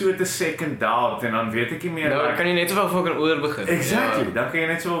goed al so te second out en dan weet ek nie meer. Dan kan jy net sowel fucking oor begin. Exactly. Dan kan jy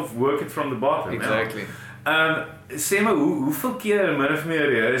net so work it from the bottom. Exactly. Sê maar, hoeveel keer min of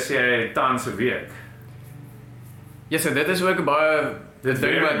meer is jy tans 'n week? Ja, so dit is ook 'n baie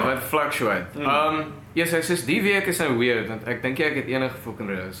ding wat fluctuate. Yes, die week is nou weird, want ek dink ek het enige fucking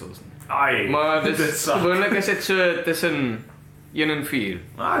rehearsals nie. Maar gewoonlik is dit so tussen 1 en 4.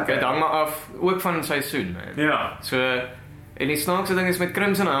 Dit hang maar af, ook van seisoen, man. Ja. So, en die snaakse ding is met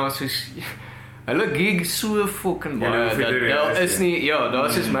Crimsonhouse, soos hulle gig so fucking baie dat is nie, daar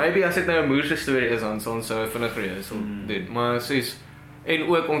is maybe as dit nou 'n moerse storie is dan sal ons so vinnig rehearsal doen, maar soos en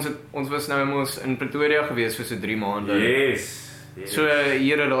ook ons was nou mos in Pretoria gewees vir so 3 maande. Yes. So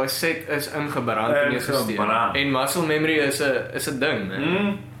hier daai set is ingebrand in jou stelsel. En muscle memory is 'n ding,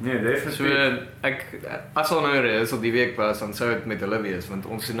 man. Nee, definitief. So ek as al nou rehearsal die week was, dan sou dit met hulle wees want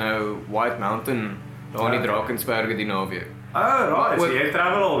ons is nou White Mountain daar in die Drakensberge die naweek. Right, so jy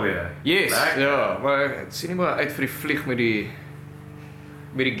travel alweer. Yes, ja, maar ek sien nie maar uit vir die vlieg met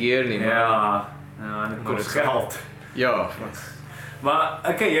die gear nie, maar en dit kos geld. Ja. Maar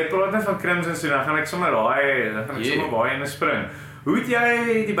okay, jy praat net van Crimson, so dan gaan ek sommer baie in 'n spring. Hoe het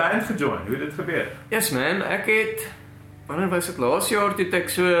jy die band gejoin? Hoe het dit gebeur? Yes man, ek het wanneer was dit laas jaar toe ek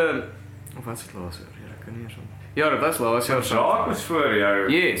so of was dit laas jaar? Ek kan nie eens. Ja, dit was laas jaar. Jacques was voor jou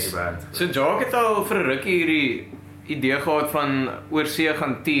die band. So Jacques het al vir 'n rukkie hierdie idee gehad van oorsee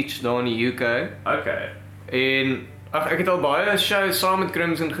gaan teach daar in die UK. Okay. En ek het al baie shows saam met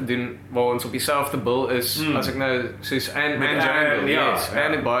Crimson gedoen waar ons op dieselfde bill is as ek nou soos en Jangle. Yes,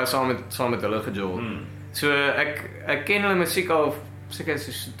 en ek baie saam met hulle gejol. So ek ken hulle musiek al seker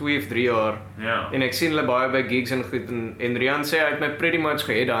soos 2 of 3 jaar. En ek sien hulle baie by gigs en goed en Rian sê hy het my pretty much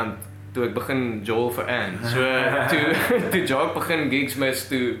geheadhunt toe ek begin jol vir Anne. So toe Jacques begin gigs mis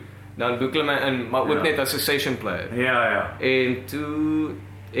toe dan boek hulle my in, maar ook net as 'n session player. Ja. En toe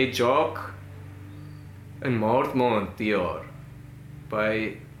het Jacques in Maart maand die jaar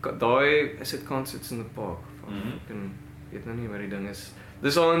by daai is dit Concerts in the Park. Ek weet nou nie waar die ding is.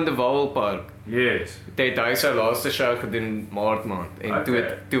 Dis al in die Vaal Park. Yes. Dit hy sy laaste show gedoen Maart maand en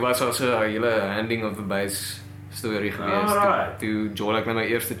toe was al so 'n hele handing of the bass storie gewees. Toe jol ek met my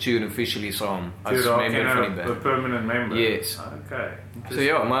eerste tune officially saam as member van die band. A permanent member. Yes. Okay. So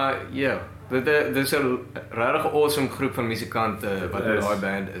ja, maar dit is 'n regtig awesome groep van musikante wat in daai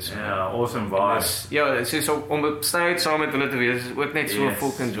band is. Ja, awesome vibes. Ja, dit is om op stage saam met hulle te wees is ook net so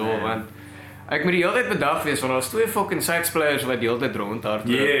fucking jol want ek moet die hele tyd bedag wees want daar's 2 fucking sax players wat die hele tyd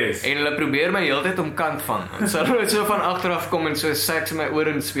rondhardloop en hulle probeer my hele tyd om kant vang. So hulle so van agteraf kom en so sax in my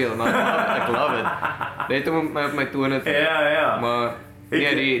ore speel, maar ek love it. Net om my op my tone te. Ja. Maar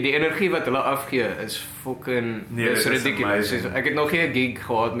die energie wat hulle afgee is fucking dis ridiculous. Ek het nog geen gig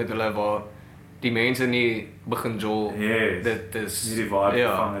gehad met hulle waar die mense nie begin jol. Dit is nie die waarde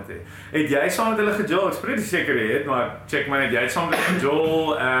gevang het. Het jy saam met hulle gejol? Ek is pretty seker jy het, maar check my net, jy het saam met hulle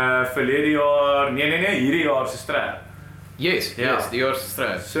gejol verlede jaar, nee, hierdie jaar se strap. Yes, die jaar se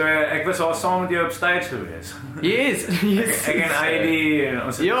strap. So ek was al saam met jou op stage gewees. Yes. Ek en Aidan,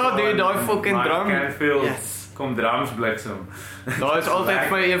 ons daai fucking drum. Kom drums bliksem. Daar is altyd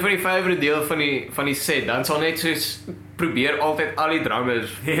een van die favorite deel van die set. Dan sal net soos probeer altyd al die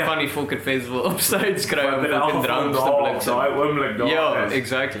drummers van die fucking festival op stage kry om fucking drums te bliksem. Daai oomblik daar. Ja,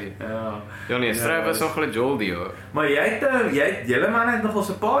 exactly. Ja nee, strap was nog 'n jol die. Maar julle man het nog al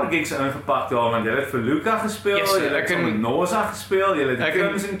 'n paar gigs ingepak daar want julle het vir Luca gespeel, julle het met Noza gespeel, julle het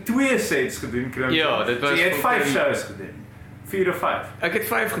Crimson 2 sets gedoen Crimson. Ja, dit was jy het 5 shows gedoen. 4 of 5. Ek het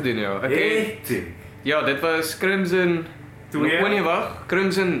 5 gedoen ja. Ja, dit was Crimson.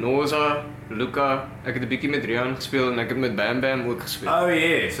 Crimson, Noza, Luca. Ek het 'n bietjie met Rian gespeel en ek het met Bam ook gespeel. Oh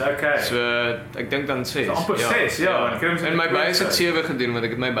yes, okay. So ek dink dan 6. So amper 6, ja. En my bass het 7 gedoen want ek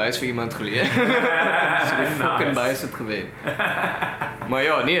het my bass vir iemand geleë. So die fucking bass het gewen. Maar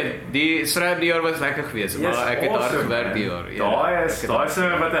ja, nee, die strap die jaar was lekker geweest, maar ek het hard gewerk die jaar. Daai is wat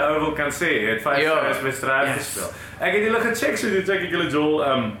 'n ou wil kan sê. Jy het 5 shows by strap gespeel. Ek het julle gecheck so toe ek julle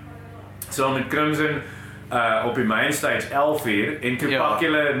Joel saam met Crimson op die main stage 11:00 en toe pak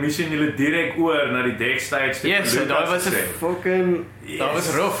julle mission julle direk oor na die deck stage. Yes, daar was 'n fucking daar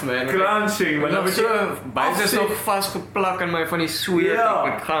was rough man. Crunching, maar dan so baie is nog vasgeplak aan my van die sweet.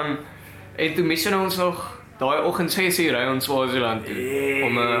 Ek gaan en toe mission ons nog daai oggend 6:00 ry ons Swaziland toe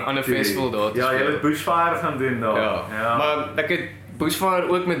om 'n ander festival daar te speel. Ja, jy het bushfire gaan doen daar. Ja. Maar ek het bushfire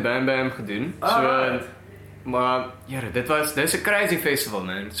ook met Bam Bam gedoen. So maar dis 'n crazy festival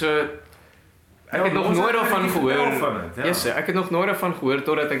man. So ek het nog nooit daarvan gehoor. Yes, ek het nog nooit daarvan gehoor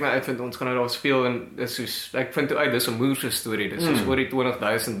totdat ek nou uitvind ons gaan nou daar speel en dis soos ek vind toe uit dis 'n moerse storie. Dis soos oor die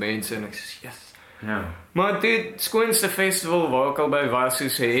 20,000 mense en ek sê yes. Ja. Maar dit skoonste festival waar ek al by was,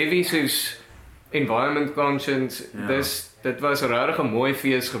 soos heavy soos environment conscience. Dit was 'n regtig mooi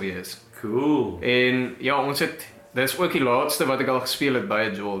fees geweest. Cool. En ja, dis ook die laaste wat ek al gespeel het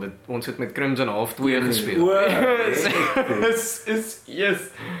by Joel. Ons het met Crimsonhouse 2 gespeel. Yes.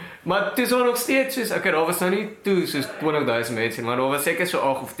 Maar het is nog steeds soos, daar was nou nie toe soos 20,000 mense, maar daar was seker so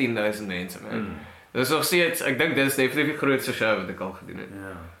 8 of 10,000 mense, man. Dis nog steeds, ek dink dis definitief die grootste show wat ek al gedoen het.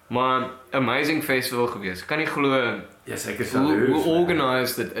 Maar amazing festival geweest. Kan nie glo hoe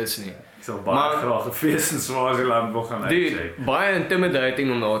organized dit is nie. Ek sal baie graag 'n fees in Swaziland wil gaan uitcheck. Baie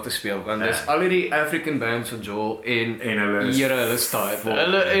intimidating om daar te speel, want dis al die African bands van Joel en hulle staan.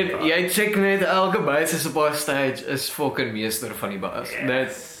 Jy check net elke bassist op die stage is fucking meester van die bass.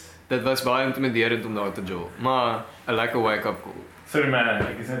 Dit was baie intimiderend om daar te Joel, maar 'n lekker wake-up call. Sorry man,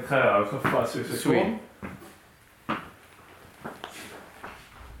 ek is net gehou gevas soos ek kom.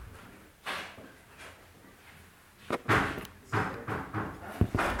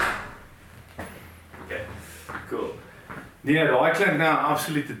 Nee, daai klink nou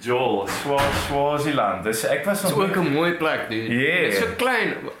absolute Joel, Swaziland. Dus ek was nog ook 'n mooi plek, dude. Dit is so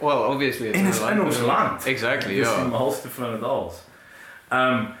klein. Well, obviously it's in ons land. Exactly, ja. Dis die malste van dit alles.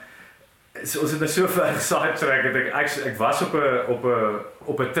 So ons het so ver sidetrack dat ek was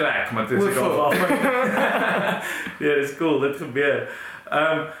op 'n track, maar dit is al af. Ja, dis cool, dit gebeur.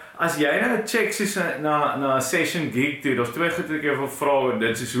 As jy nou check soos na 'n session gig toe, daar's twee goed wat ek jou wil vra en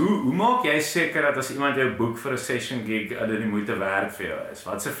dit is hoe maak jy seker dat as iemand jou boek vir 'n session gig dat dit moeite werd vir jou is?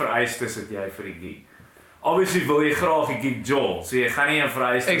 Wat se vereistes het jy vir die gig? Obviously wil jy graag 'n gig job, so jy gaan nie 'n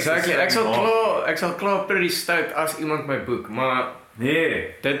vereistes. Exactly. Ek sal klaar pretty stout as iemand my boek, maar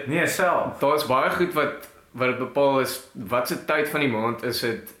nee self. Daar's baie goed wat dit bepaal is wat se tyd van die maand is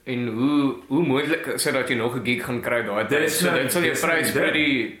dit en hoe moontlik is dit dat jy nog 'n gig gaan kry daai tyd. So dit sal jou prys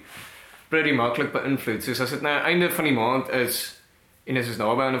pretty maklik beïnvloed. Soos as dit nou einde van die maand is en dit is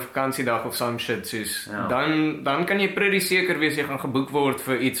naby aan 'n vakansiedag of some shit soos dan kan jy pretty seker wees jy gaan geboek word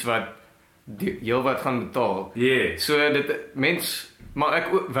vir iets wat heel wat gaan betaal. So maar ek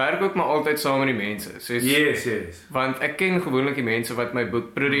werk ook maar altyd saam met die mense. Soos yes. Want ek ken gewoonlik die mense wat my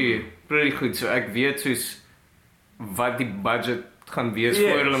boek pretty goed. So ek weet soos wat die budget gaan wees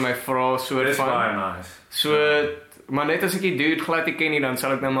voor hulle my vra soort van. Baie nice. So maar net as ek die dude glad nie ken nie, dan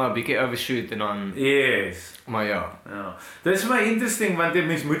sal ek nou maar 'n bietjie overshoot en dan maar ja. Dit is my interesting want jy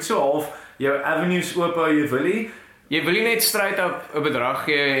mens moet so half jou avenues oop hou, jy wil nie net straight up 'n bedrag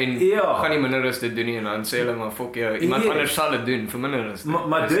gee en gaan nie minder as dit doen nie en dan sê hulle maar fuck jou, iemand anders sal dit doen vir minder as dit.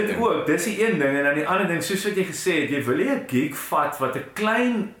 Maar dit ook, dis die een ding en dan die ander ding soos wat jy gesê het, jy wil nie 'n gig vat wat 'n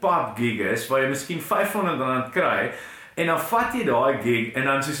klein pub gig is waar jy miskien R500 kry. En dan vat jy daai gig en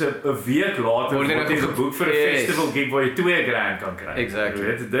dan soos 'n week later word jy geboek vir 'n festival gig waar jy $2,000 kan kry.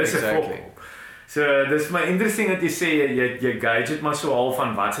 Exactly. Dis 'n fok. So dis my interesting dat jy sê jy gauge dit maar so half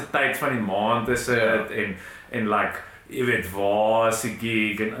van wat se tyd van die maand is dit en like jy weet waar is die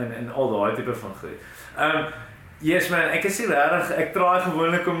gig en al daai tipe van goed. Yes man, ek is regtig ek try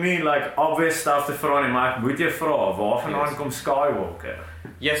gewoonlik om nie like obvious stuff te vra nie, maar ek moet jou vra waarvandaan kom Skywalker?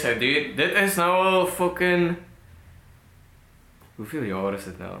 Yes, dude, dit is nou al fucking hoeveel jaar is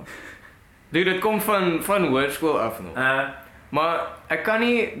dit nou? Dude, dit kom van hoërskool af nog. Maar ek kan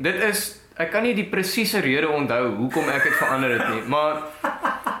nie die presiese rede onthou hoekom ek dit verander het nie, maar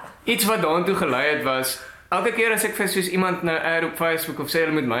iets wat daartoe gelei het was elke keer as ek vir soos iemand nou ad op Facebook of sê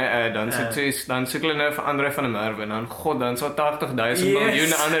hulle met my ad, dan soek hulle nou vir Andre van Merwe en dan sal 80,000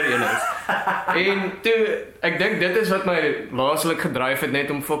 miljoen ander een is. En toe ek dink dit is wat my laaslik gedryf het net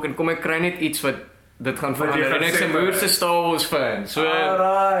om fucking kom ek kry net iets wat dit gaan verander. En ek se moerse Star Wars fan. So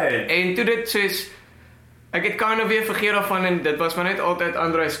en toe dit soos ek het kind of weer vergeet daarvan en dit was maar net altyd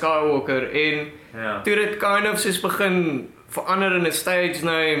Andre-skywalker en toe dit kind of soos begin verander in 'n stage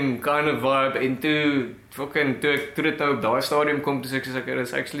name kind of vibe en toe dit nou op daai stadium kom toe ek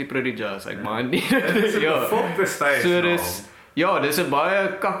is actually pretty jazz. Ek mind nie. So dis 'n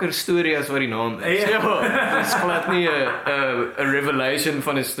baie kakker storie as wat die naam is. Dis glad nie 'n revelation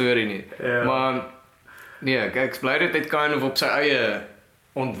van 'n storie nie. Maar Nee, ek bly dit uit kind of op sy eie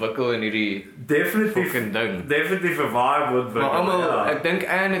ontwikkel in hierdie fucking ding. Definitief 'n vibe ontwikkel. Maar almal, ek dink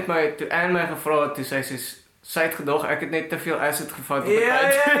Anne het my gevra toe sy het gedag ek het net te veel acid gevat op die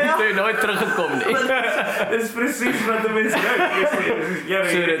tyd. Toe nooit teruggekom nie. Dis presies wat 'n mens dink.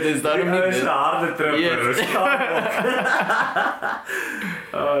 So dit is daarom nie dis 'n harde trip.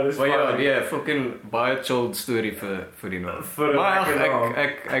 Maar ja, fucking baie chilled story vir die nou. Maar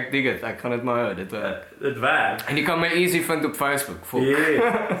ek dig dit. Ek gaan dit maar hou. Dit werk. En jy kan my easy vind op Facebook.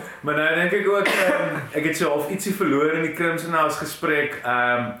 Maar nou dink ek ook ek het so half ietsie verloor in die Crimsonhouse gesprek.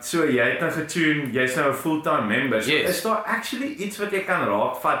 So jy het nou getune, jy's nou 'n full-time member. So is daar actually iets wat jy kan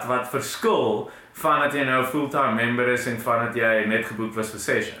raakvat wat verskil van dat jy nou 'n full-time member is en van dat jy net geboek was vir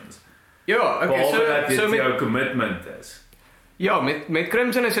sessions? Ja, okay, so met jou commitment is. Ja, met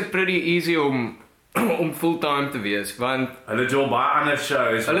Crimson is dit pretty easy om fulltime te wees, want hulle job baie ander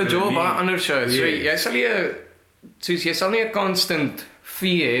shows. So jy sal nie 'n constant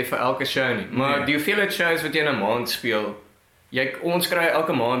fee hê vir elke show nie, maar die hoeveelheid shows wat jy in 'n maand speel, ons kry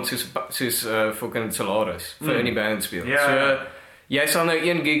elke maand soos fucking salaris vir in die band speel. So jy sal nou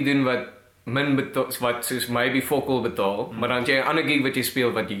een gig doen wat min betaal, wat soos maybe fokol betaal, maar dan jy 'n ander gig wat jy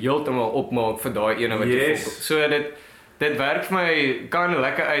speel wat jy heeltemal opmaak vir daai ene wat jy fokol. So dit werk vir my kan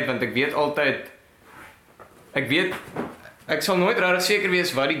lekker uit, want ek weet altyd ek sal nooit regtig seker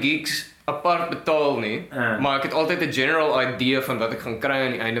wees wat die gigs apart betaal nie, maar ek het altyd 'n general idea van wat ek gaan kry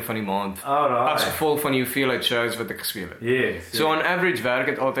aan die einde van die maand, as gevolg van die hoeveelheid shows wat ek gespeel het. So on average werk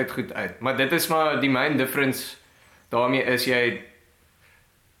het altyd goed uit, maar dit is maar die main difference daarmee is jy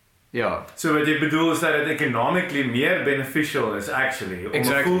So wat jy bedoel is dat dit economically meer beneficial is actually om 'n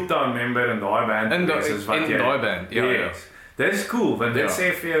full-time member in daai band te wees as wat jy in daai band. Dit is cool, want dit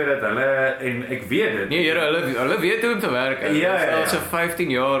sê vir jou dat hulle, en ek weet dit. Nee, hulle weet hoe om te werk. Al 15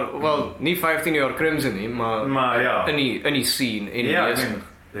 jaar, wel, nie 15 jaar Crimson nie, maar in die scene en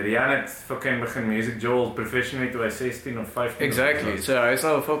Rian het fucking begin music Joel professionally toe hy 16 of 15. Exactly, so hy is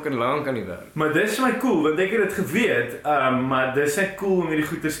al fucking lank aan die werk. Maar dis my cool, want ek het dit geweet, maar dis net cool om hierdie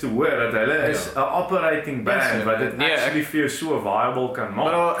goeders te hoor, dat hulle is 'n operating band, wat dit actually vir jou so viable kan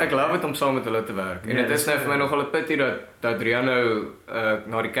maak. Maar ek love it om saam met hulle te werk, en dit is nou vir my nogal 'n pity dat Rian nou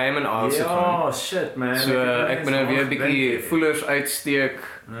na die Cayman Islands gegaan. Ja, shit man. So ek ben nou weer 'n bietjie voelers uitsteek,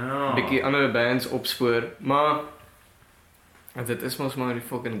 bietjie ander bands opspoor, maar dit is mos maar die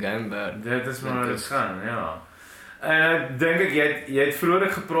fucking game bad. Dit is maar dit gaan, En ek dink jy het vroeër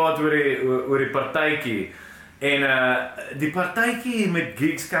gepraat oor die partytjie. En die partytjie met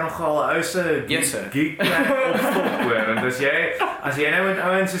gigs kan nogal ouse gig plan opstop hoor. Want as jy nou met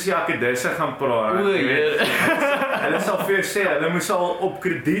ouens soos die Akkedisse gaan praat, jy weet, hulle sal vir jou sê, hulle moes al op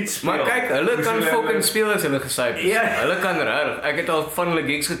krediet speel. Maar kyk, hulle kan fucking speel as hulle gesyp is. Hulle kan regtig. Ek het al van hulle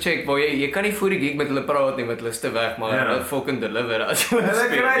gigs gecheck, waar jy kan nie voor die gig met hulle praat nie, want hulle is te weg, maar hulle fucking deliver as hulle speel. Hulle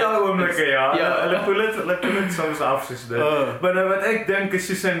kry daai oomblikke, hulle voel dit soms af soos dit. Maar nou wat ek dink is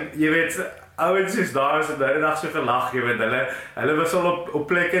soos jy weet, ouens is daar, so daai dag so gelag, jy weet, hulle was al op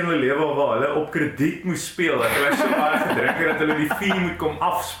plekke in hulle lewe waar hulle op krediet moes speel, dat hulle so baie gedruk het, dat hulle die fee moet kom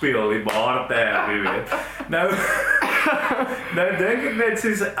afspeel, die bar tab, jy weet. Nou dink ek net,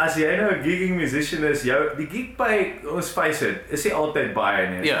 soos, as jy nou 'n gigging musician is, die gig by, ons face it, is nie altyd baie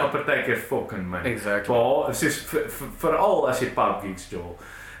nie, is maar partykeer fucking min. Exactly. Veral as jy pub gigs, Joel.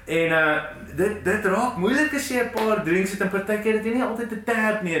 En dit raak moeilik as jy 'n paar drinks het en partykeer het jy nie altyd 'n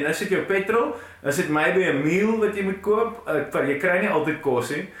tab nie. En as dit jou petrol, as dit maybe 'n meal wat jy moet koop, jy kry nie altyd kos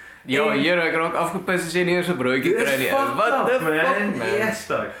nie. Ja, hier ek raak afgepis as jy nie eens 'n broodjie kry nie. Wat the fuck, man? Yes,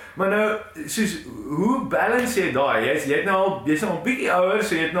 maar nou, soos, hoe balance jy daai? Jy's nou al bietjie ouer,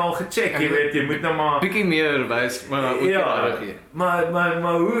 so jy het nou al gecheck, jy weet, jy moet nou maar bietjie meer wys, maar ook reg. Maar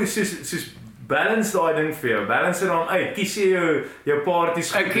hoe soos balance daai ding vir jou. Balance dan uit. Kies jy jou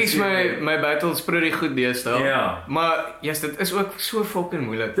parties goed. Ek kies my battles pretty goed deesdae. Maar dit is ook so fucking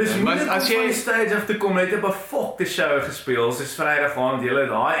moeilik. Dis moeilik as jy van die stage af te kom, net op 'n fuckte show gespeel. Dis Vrydag aand, jy het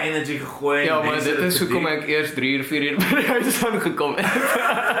daai energy gegooi. Ja, maar dit is hoekom ek eers 3 uur 4 uur by die huis aangekom het.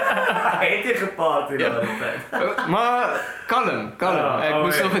 Het jy geparty daai tyd? Maar kalm. Ek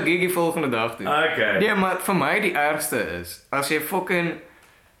moes nog 'n giggie volgende dag doen. Okay. Nee, maar vir my die ergste is as jy fucking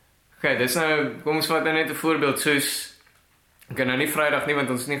dis nou, kom ons vat net 'n voorbeeld, soos ek kan nou nie Vrydag nie, want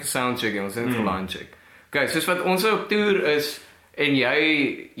ons is nie gesoundcheck nie, ons is net gelandcheck. Soos wat ons op tour is, en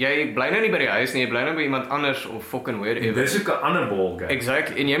jy bly nou nie by die huis nie, jy bly nou by iemand anders, of fucking wherever. Dis ook 'n ander ball,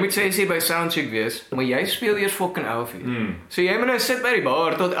 Exactly, en jy moet sê by soundcheck wees, maar jy speel eers fucking 11 uur. So jy moet nou sit by die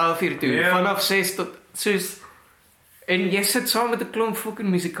bar tot 11 uur toe, vanaf 6 tot, soos, en jy sit saam met 'n klomp fucking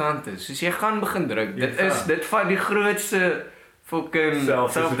musikante, soos jy gaan begin druk, dit vat die grootste fucking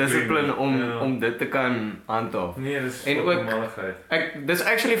self-discipline om dit te kan handhaaf. Nee, dis en fucking ook, malligheid. dis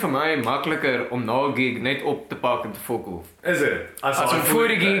actually vir my makliker om na 'n gig net op te pak en te fok off. Is dit? As om voor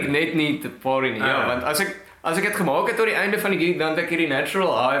die gig net nie te party nie. Ja, want as ek het gemaak het tot die einde van die gig, dan het ek hierdie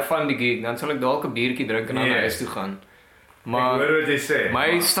natural high van die gig, dan sal ek dalk 'n biertjie drink en dan na huis toe gaan. Maar ek hoor wat jy sê.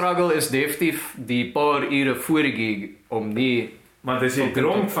 My struggle is definitief die paar ure voor die gig om nie. Maar dis jy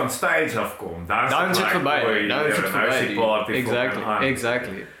dronk van stage afkom, dan is dit verby. Dan is dit verby.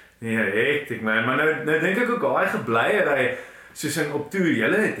 Exactly. Nee, hektiek man. Maar nou dink ek ook daai gebleie dat hy soos in op toer,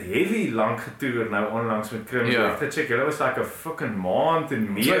 julle het heavy lank getoer nou onlangs met Crimsonhouse. Ek check, julle was like 'n fucking maand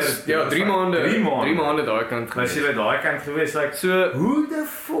en meer. Ja, 3 maande. 3 maande daai kant gewees. Was julle daai kant gewees? Like so, hoe the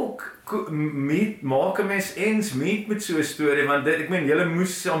fuck maak 'n mens ends meet met so 'n storie, want ek meen julle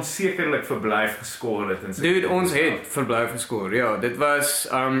moes onsekerlik verblyf geskoor het en so. Dude, ons het verblyf geskoor. Ja, dit was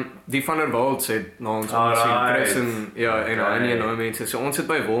die van der Walt het na ons gesien, Chris en Annie en nou mense. So ons het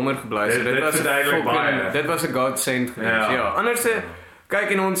by Wilmer gebly. So dit was 'n godsend geweest. Ja, anders kyk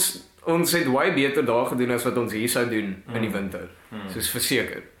en ons het baie beter daar gedoen as wat ons hier sou doen in die winter. Soos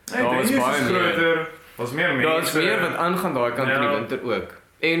verseker. Daar was baie groter, was meer mense. Daar's meer wat aangaan daai kant in die winter ook.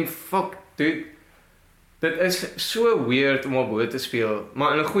 En fuck, dude, dit is so weird om op boot te speel,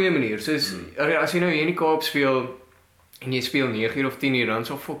 maar in 'n goeie manier. Soos as jy nou hier in die Kaap speel en jy speel 9 uur of 10 uur,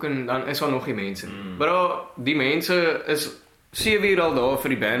 dan is daar nog nie mense. Maar die mense is 7 uur al daar vir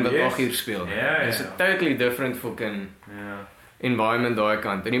die band wat 8 uur speel. It's a totally different fucking environment daai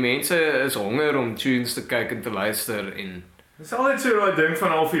kant. En die mense is honger om tunes te kyk en te luister en dis altyd so daai ding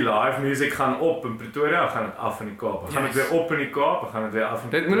van of die live music gaan op in Pretoria, gaan dit af in die Kaap. Gaan dit weer op in die Kaap, gaan dit weer af in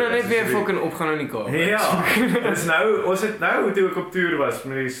Pretoria. Dit moet nou net weer fucking opgaan in die Kaap. Ja. Dis nou, ons het nou toe ek op toer was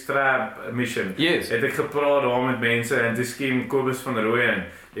met die Strap Mission. Het ek gepraat daar met mense en toe skiem Kobus van Rooyen.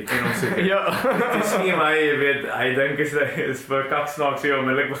 Jy ken hom seker. Ja. Dis nie my, jy weet, hy dink is vir kaksnaaks hier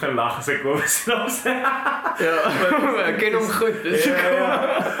onmiddellik begin lag as ek Kobus sê. Ja, ek ken hom goed.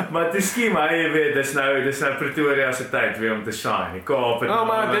 Ja. Maar dis skiem hy, jy weet, dis nou Pretoria se tyd weer om te shine. Die Kaap en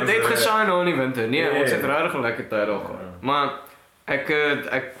maar dit het geshine nou in die winter. Nee, ons het regtig 'n lekker tyd daar gehad. Maar ek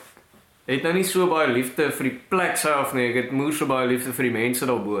het nou nie so baie liefde vir die plek self nie. Ek het moer so baie liefde vir die mense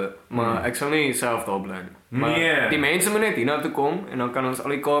daarbo, maar ek sal nie self daar bly nie. Maar die mense moet net hiernatoe kom en dan kan ons al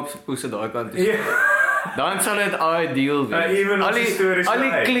die Kaapse poese daai kant toe. Dan sal dit ideal wees. Al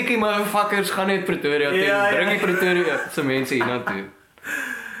die klikkie motherfuckers gaan net Pretoria toe. Bring die Pretoria se mense hiernatoe.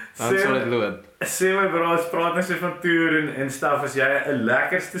 Dan sal dit loop. Sê my bro, ons praat net so van toer en stuff, as jy 'n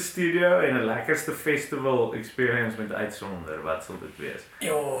lekkerste studio en 'n lekkerste festival experience met uitsonder, wat sal dit wees?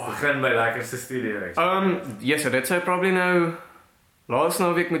 Begin by lekkerste studio. Yes, dit sou probably nou laas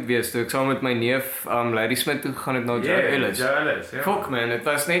naweek moet wees, toe ek saam met my neef Lady Smith toe gegaan het na Joe Ellis. Fuck man, dit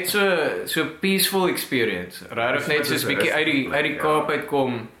was net so peaceful experience. Regtig net soos bietjie uit die Kaap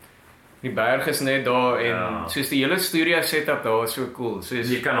uitkom. Die berg is net daar en soos die hele studio setup daar is so cool. Soos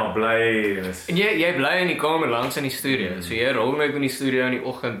jy kan al bly en jy bly in die kamer langs in die studio. So jy rol net in die studio in die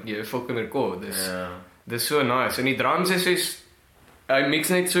oggend, jy fucking rekord. Dis so nice. En die drums is soos hy mix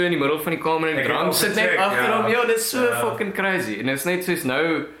net so in die middel van die kamer en die drums sit net agter hom. Ja, dis so fucking crazy. En dit's net soos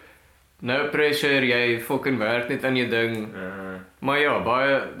no pressure, jy fucking werk net aan jou ding. Maar ja,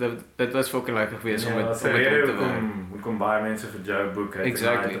 baie dit was fucking lekker geweest om met te werk. Kom baie mense vir jou boek het.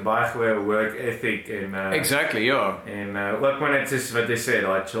 Exactly. Baie goeie work ethic en exactly, ja. En ook maar net soos wat jy sê,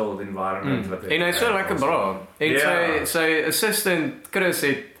 daai chilled environment wat en hy's so lekker bra. En sy assistant Chris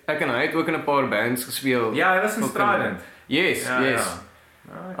het ek en hy het ook in 'n paar bands gespeel. Ja, hy was in Strident. Yes.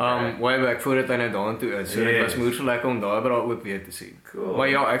 Way back voordat hy nou daartoe is. So dit was moeë so lekker om daai bra ook weer te sien. Cool. Maar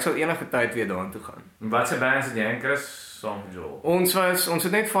ja, ek sal enige tyd weer daartoe gaan. Wat se bands het jy en Chris saam Joel? Ons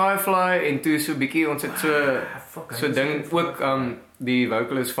het net Firefly en toe so bietjie ons het so ding ook die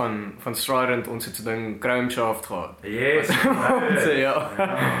vocalist van Strident, ons het so ding Crimsonhouse gehad. Yes. Ja.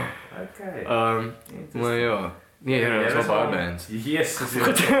 Okay. Maar ja. Nee, dat was baie bands. Yes,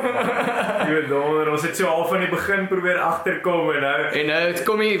 jy weet dan, ons het so al van die begin probeer agterkom en nou het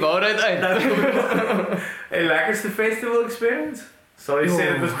kom hier waarheid uit. 'n lekkerste festival experience? Sal jy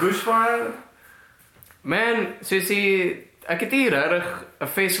sê dit was Bushfire? Man, ek het hier regtig 'n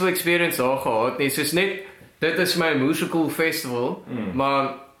festival experience daar gehad nie, soos net dit is my musical festival,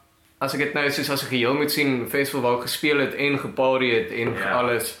 maar as ek dit nou soos as 'n geheel moet sien, 'n festival waar ek gespeel het en geparty het en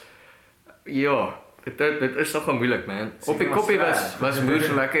alles. Ja, dit is toch wel moeilijk, man. Op die koppie was moeilijk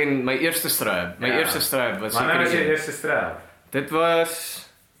so lekker en my eerste strijd. My eerste strijd was seker. Wanneer was je eerste strijd? Dit was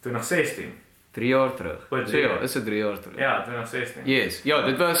toen nog 16. 3 jaar terug. So ja, is dit 3 jaar terug. Ja, toen nog 16. Yes. Ja,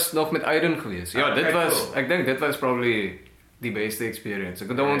 dit was nog met Aidan geweest. Ja, dit was cool. Ek dink dit was probably die beste experience.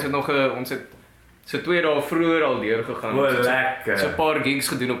 Ek dink ons het so 2 dae vroeër al deurgegaan. Lekker. So 'n paar gigs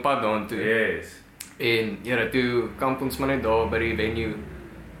gedoen op pad daartoe. Yes. En ja, toe kamp ons maar net daar by die venue.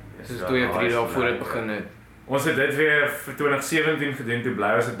 Soos 2 of 3 dae voor dit begin het. Ons het dit weer vir 2017 gedoen, toe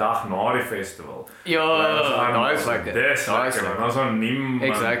bly ons 'n dag na die festival. Ja, daai is lekker. Dis lekker, dan is daar niemand.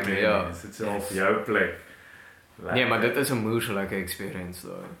 Exactly, ja. Dit is self jou plek. Nee, maar dit is 'n moeë lekker experience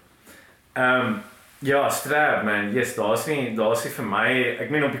daar. Ja, strap man. Yes, daar's nie vir my. Ek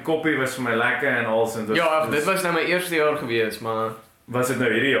meen op die koppie was vir my lekker en alles en ja, dit was nou my eerste jaar gewees, maar was dit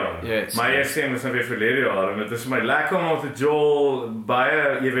nou hierdie jaar? Yes. My eerste een was nou weer verlede jaar en dit is vir my lekker om te jol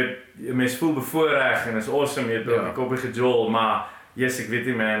baie, jy weet, mense voel bevoorreg en is awesome jy het op die koppie gejol, maar yes, ek weet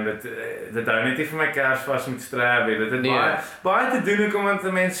nie man, dit hou net nie vir my Kersfees met strap nie. Dit het baie te doen ook omdat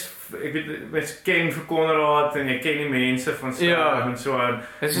 'n mens, ek weet, mense ken vir Konrad en jy ken die mense van strap en so aan.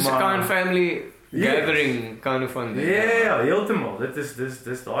 Dit is 'n kind family gathering kind of van ding. Ja, heeltemal. Dit is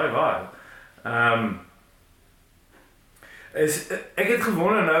daai vibe. Ek het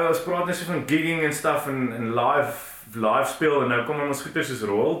gewonder nou as praat ons van gigging en stuff en live speel en nou kom ons goeders soos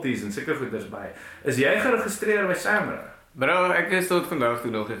royalties en sulke goeders by. Is jy geregistreer by Saam? Bro, ek is tot vandag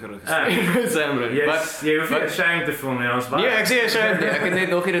toe nog nie geregistreer by Saam. Jy hoef nie ashamed te voel nie, ons nee, ek sê ashamed nie. Ek het net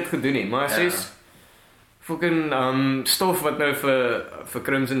nog nie dit gedoen nie, maar sies fucking stof wat nou vir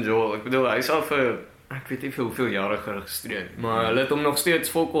Crimsonhouse. Ek bedoel hy's al vir ek weet nie hoeveel jare geregistreer, maar hulle het hom nog steeds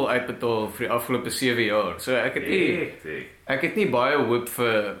volkol uitbetaal vir die afgelope 7 jaar. So ek het nie baie hoop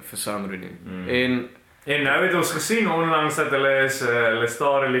vir Saam nie. En nou het ons gesien onlangs dat hulle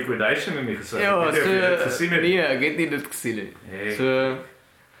star liquidation in die gesig. Ja, nee, ek het nie dit gesien nie.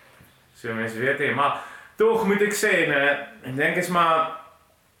 So mense weet nie, maar tog moet ek sê,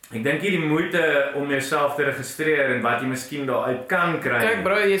 ek dink hier die moeite om jouself te registreer en wat jy miskien daaruit kan kry. Kyk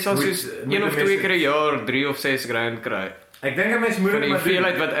bro, jy sal soos 1 of 2 keer 'n jaar 3 of 6 rand kry. Ek dink 'n mens moet dit maar doen.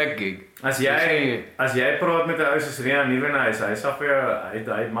 Van die wat ek gig. As jy praat met 'n ou soos Rian Nieuwenhuis, hy sal vir jou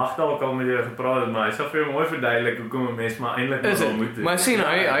hy mag dalk al met jou gepraat het, maar hy sal vir jou mooi verduidelik hoekom 'n mens maar eintlik wel moet doen. Maar sien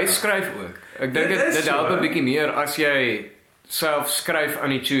hy skryf ook. Ek dink dit help 'n bietjie meer as jy self skryf aan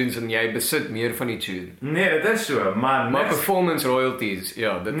die tunes en jy besit meer van die tune. Nee, dit is so, maar performance royalties,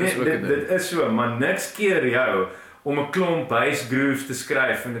 ja, dit is ook dit is so, maar niks keer jou om 'n klomp bass grooves te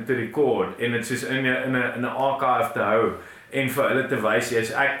skryf en dit te rekord en dit soos in 'n archive te hou en vir hulle te wys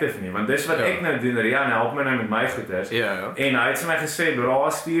jy's active nie, want dis wat ek nou doen. Rian help my nou met my goeders. En hy het vir my gesê, "Bra,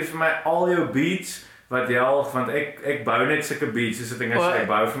 stuur vir my al jou beats wat jy al, want ek bou net sulke beats, soos dit ek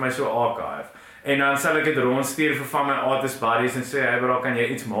bou vir my so archive." En dan sal ek dit rondstuur vir van my artist buddies en sê, "Hey bro, kan jy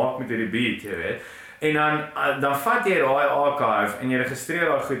iets maak met hierdie beat, jy weet?" En dan vat jy daai archive en jy registreer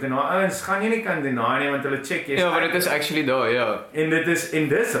daai goed en daai ouens gaan jy nie kan deny nie want hulle check jy. Ja, maar dit is actually daar, ja. En dit is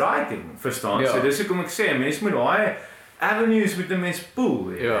writing, verstaan? So dis hoekom ek sê, mense moet daai avenues met 'n mens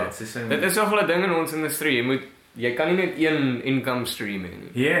pool, jy weet. Dit is nogal 'n ding in ons industrie. Jy kan nie net een income stream hê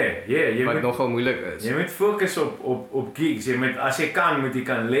nie. Jy wat nogal moeilik is. Jy moet fokus op gigs. Jy moet as jy moet jy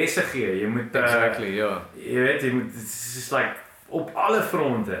kan lesse gee. Jy moet exactly, ja. Jy weet, jy moet it's like op alle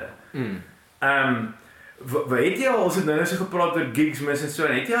fronte. Weet jy al, ons het nou so gepraat oor gigs mis en so,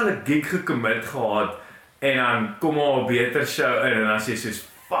 en het jy al 'n gig gecommit gehad en dan kom maar 'n beter show in en dan sê jy soos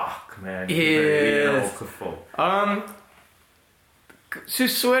fuck man, yes. Geval. So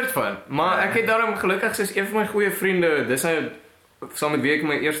soort van, maar ek het daarom gelukkig soos een van my goeie vriende, dis hy saam met wie ek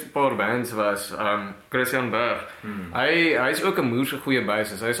my eerste paar bands was, Crimsonhouse. Hy is ook 'n moerse goeie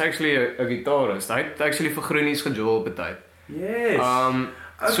bassist. Hy is actually 'n gitarist. Hy het actually vir Groenies gejol op 'n tyd. Yes.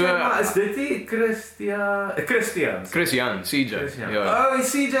 So is dit die Christian, CJ. Ja. Oh,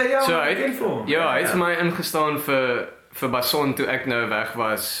 CJ, ja. So hy het vir my ingestaan vir Basson toe ek nou weg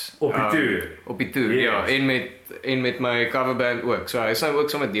was op die toer, ja, en met my coverband ook. So hy is ook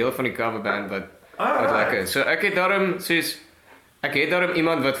sommer deel van die coverband wat lekker is. So ek het daarom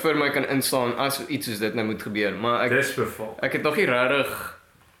iemand wat vir my kan instaan as iets soos dit nou moet gebeur, maar ek het nog nie regtig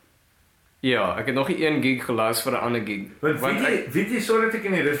ek het nog nie een gig gelas vir 'n ander gig. Want weet jy sodat ek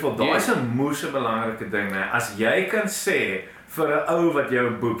in hierdie geval, daar is 'n moeë belangrike ding, né? As jy kan sê vir 'n ou wat jou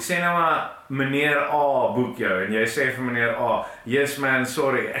boek, sê nou maar meneer A boek jou en jy sê vir meneer A, "Yes man,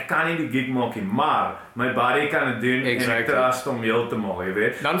 sorry, ek kan nie die gig maak nie, maar my buddy kan dit doen en ek trust hom heeltemal, jy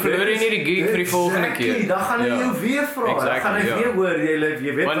weet." Dan verloor jy nie die gig vir die volgende keer. Dan gaan hy jou weer vra. Dan gaan hy weer hoor jy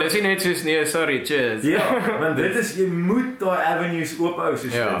weet. Want dis nie net soos nee, sorry, cheers. Ja, want dit is jy moet daai avenues oop hou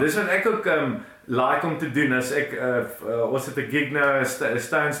soos dit. Dis wat ek ook like om te doen as ek ons het 'n gig nou 'n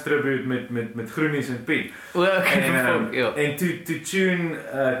Stones tribute met Groenies en Piet. En to tune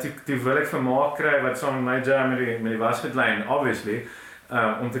to wil ek vir Mark kry wat saam met my jam met die wasgoedlyn obviously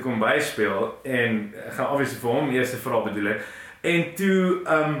om te kom byspeel en gaan obviously vir hom eers vra bedoel ek En toe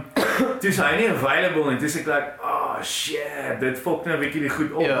is hy nie available en toe is ek like, oh shit, dit fok nou 'n bietjie die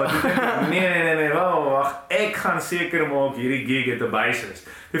goed op. Ja. Maar toe dink ek, nee, wag, ek gaan seker maak hierdie gig het 'n bassist.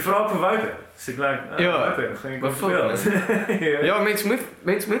 Toe vra ek vir Wouter. So ek like, Wouter, gaan ek speel? Ja,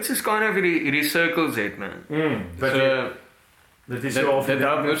 mens moet so kind of hierdie circles het, man. Dit is Dit so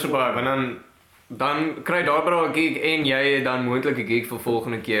help nou so baie, want dan kry daar bara 'n gig en jy het dan moontlik 'n gig vir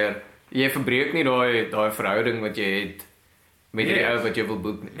volgende keer. Jy verbreek nie daai verhouding wat jy het met die ou wat jy wil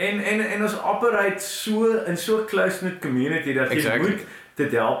boek nie. En ons operate so in so close-knit community dat jy moet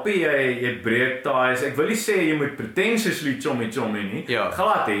dit help jy breek ties. Ek wil nie sê jy moet pretentiously chommy nie. Ja.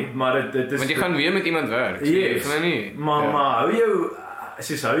 Glad nie, maar dit is Want jy gaan weer met iemand werk. So yes, nie. Maar hou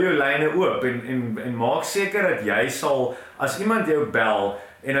jou lyne oop en maak seker dat jy sal as iemand jou bel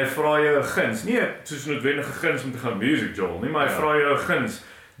en hy vra jou 'n guns, nie soos 'n noodwendige guns om te gaan music Joel nie, maar hy vra jou 'n guns.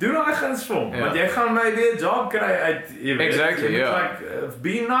 Doen daai guns vir hom, want jy gaan maybe 'n job kry uit jy weet. Exactly,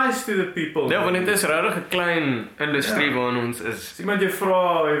 be nice to the people. Ja, want dit is regtig 'n klein industrie waarin ons is. As iemand jou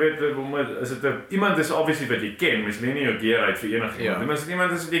vra, jy weet, is dit iemand is obviously wat jy ken, mens lê nie jou gear uit vir enigiemand. Maar as dit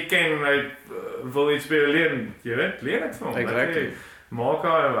iemand is wat jy ken en hy wil iets speel leer, jy weet, leer dit vir hom. Exactly. Maak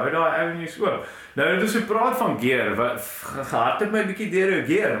hou daai avenues oop. Nou dis so praat van gear, gehardloop my 'n bietjie deur jou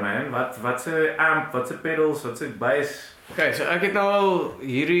gear, man. Wat se amp, wat se pedals, wat se bass. Okay, so ek het nou al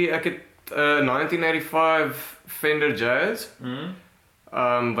ek het 1985 Fender Jazz.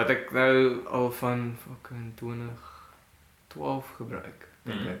 Wat ek nou al van fucking 2012 gebruik.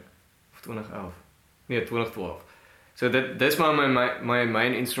 Of 2011. Nee, 2012. So dis maar my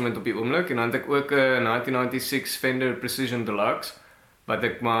main instrument op die oomblik en dan het ek ook 'n 1996 Fender Precision Deluxe wat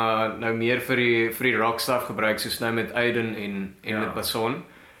ek maar nou meer vir die rock stuff gebruik soos nou met Aidan en met Basson.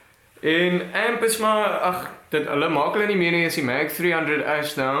 En amp is maar hulle maak hulle nie meer nie, is die Mag 300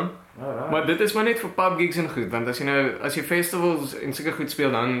 Ashdown. Maar dit is maar net vir pub gigs en goed, want as jy festivals en sulke goed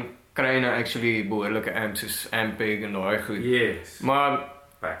speel dan kry jy nou actually behoorlike amps soos Ampeg en daai goed. Yes. Maar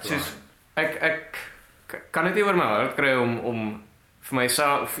soos ek kan dit nie oor my hart kry om vir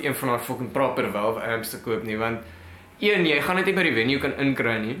myself een van daai fucking proper Valve amps te koop nie, want een, jy gaan dit nie by die venue kan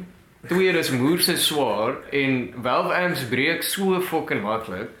inkry nie. Twee, dis moerse swaar en Valve amps breek so fucking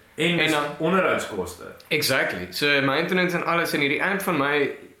maklik. En dan onderhoudskoste. Exactly. So maintenance en alles en hierdie amp van my,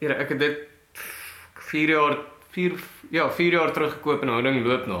 ek het dit 4 jaar terug gekoop en nou ding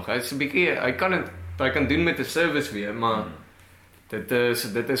loop nog. Hy's 'n bietjie, hy kan doen met 'n service weer, maar dit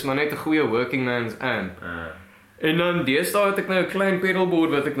is maar net 'n goeie working man's amp. En dan deesdae het ek nou 'n klein pedalboard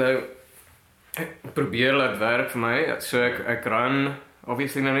wat ek nou probeer laat werk vir my. So ek run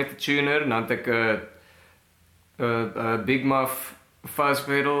obviously nou net 'n tuner, dan het ek 'n Big Muff fuzz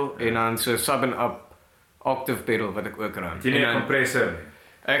pedal en dan so sub and up octave pedal wat ek ook run. Jy nie 'n kompressor nie.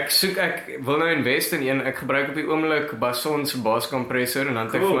 Ek wil nou invest in een. Ek gebruik op die oomblik Basson se baskompressor en dan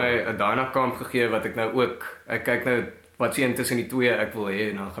het ek vir my 'n Dynakamp gegee wat ek nou ook ek kyk nou wat sien tussen die twee ek wil hê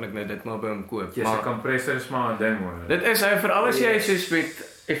en dan gaan ek nou dit maar by hom koop. Ja, 'n kompressor is maar 'n ding hoor. Dit is vir alles jy soos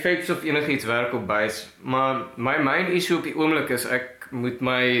met effects of enigiets werk op bass, maar my main issue op die oomblik is ek moet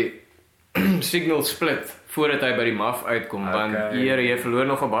my signal split voordat hy by die muff uitkom, want jy verloor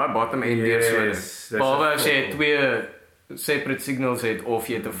nog 'n baie bottom end deursluiting. Behalwe as jy twee separate signals het of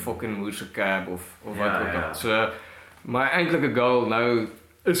jy het 'n fucking moerse cab of wat ook al. So my eintlike goal nou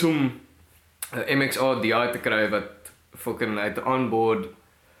is om 'n MXR DI te kry wat fucking uit onboard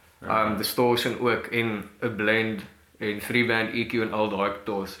distortion ook en 'n blend en 3-band EQ en al daai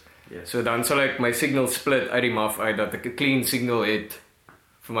tos. So dan sal ek my signal split uit die muff uit dat ek 'n clean signal het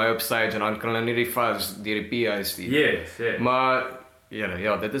vir my op stage en dan kan hulle nie die fuzz deur die PA stuur. Yes. Maar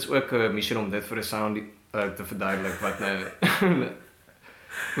ja, dit is ook 'n mission om dit vir 'n sound te verduidelik wat nou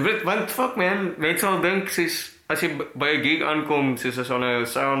want fuck man, mense sal dink soos as jy by 'n gig aankom soos as jy 'n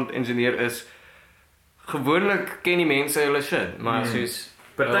sound engineer is, gewoonlik ken die mense hulle shit, maar soos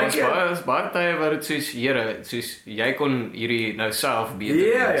baie tye waar dit soos soos jy kon hierdie nou self beter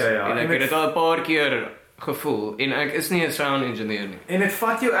Ja. En ek het dit al 'n paar keer gevoel en ek is nie 'n sound engineer nie. En dit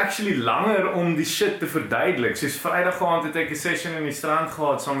vat jou actually langer om die shit te verduidelik. Soos Vrydag aand het ek 'n session in die strand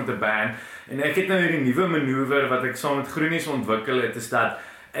gehad saam met 'n band en ek het nou hierdie nuwe manoeuvre wat ek saam met Groenies ontwikkel het, is dat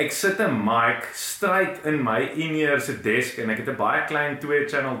ek sit 'n mic straight in my in-ear se desk en ek het 'n baie klein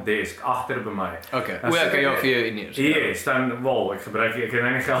 2-channel desk agter by my. Okay. Hoe ek kan jou vir jou in-ears. Yes, dan ek het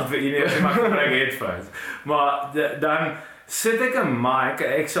nou nie geld vir in-ears nie, maar ek gebruik headphones. Maar dan sit ek 'n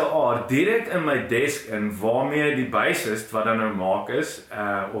mic, XLR direk in my desk in waarmee die bassist wat dan nou maak is,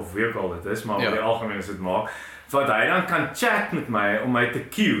 of wie ook al dit is, maar op die algemeen is dit maak, wat hy dan kan chat met my om my te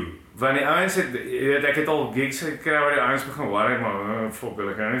cue. Want die ouens het, jy weet, ek het al gigs gekry waar die ouens begin worry, maar fuck,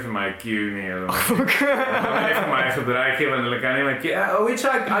 hulle kan nie vir my cue nie. Hulle kan nie vir my gebruik gee, want hulle kan nie my cue. Which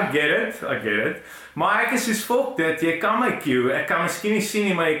I get it. Maar ek is soos fuck dit, jy kan my cue, ek kan miskien nie sien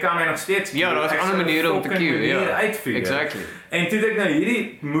nie, maar jy kan my nog steeds cue. Ja, daar is 'n ander manier om te cue, ja. Uitfigure. Exactly. En toe het ek nou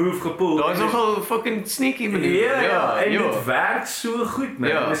hierdie move gepoel. Daar is nogal fucking sneaky manier. Ja, en dit werk so goed, man.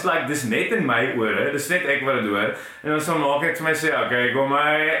 Ja. Dis like, dis net in my ore, dis net ek wat dit hoor. En dan sal maak ek vir my sê, okay, kom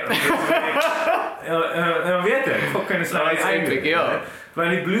my. En weet ek, fucking is nou eintlik, ja. Want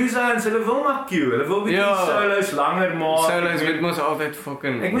die blues ouens, hulle wil maar cue, hulle wil bietjie solos langer maak. Solos moet mos altyd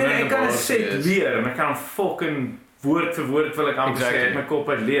fucking. Ek meen ek kan 'n set leer, en ek kan fucking woord vir woord wil ek amper sê uit my kop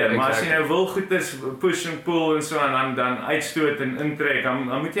uit leer, maar as jy nou wil goeders push and pull en so en dan uitstoot en intrek,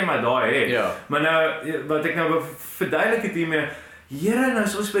 dan moet jy maar daai hê. Ja. Maar nou wat ek nou wil verduidelik het hiermee, Here, nou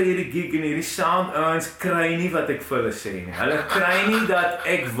soos by hierdie gig en hierdie sound ouens kry nie wat ek vir hulle sê nie. Hulle kry nie dat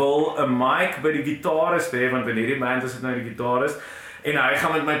ek wil 'n mic by die gitarist hê, want in hierdie band is dit nou die gitarist. En hy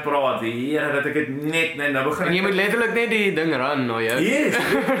gaan met my praat, Here, dat ek dit net nou begin. En jy moet letterlik net die ding ran na jou. Yes,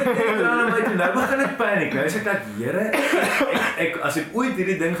 nou begin ek paniek. Nou sê ek dat Here, ek as ek ooit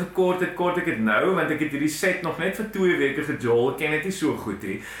hierdie ding kort ek dit nou, want ek het hierdie set nog net vir 2 weke gejol, ek ken dit nie so goed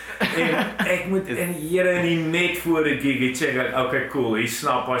nie. En ek moet en Here nie net voor die gig check ek, okay, cool, hier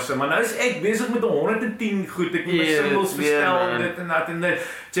snap as, maar nou is ek besig met 110 goed, ek moet my symbols verstel, dit en dat en dit.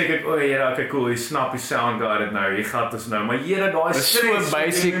 Check ek, Here, okay, cool, hier snap die sound guy dit nou, hier gaat ons nou, maar Here, daai so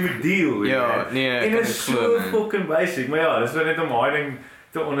basic deal. Ja, nee, en dit is so fucking basic, maar ja, dis net om daai ding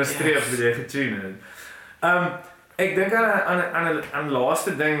te onderstreep wat jy getune het. Ek dink aan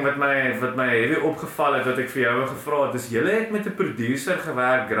laaste ding wat my heavy opgeval het wat ek vir jou gevra het, is julle het met 'n producer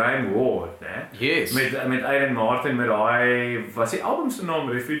gewerk, Grime Ward, né? Yes. Met Aidan Martin met daai was die album se naam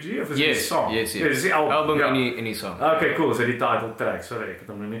Refugee of is dit 'n song? Yes. Ja, dis die album in die song. Okay, cool, so die title track, sorry, ek het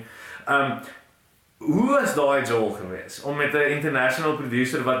hom nou nie. Hoe was daai jol geweest om met 'n international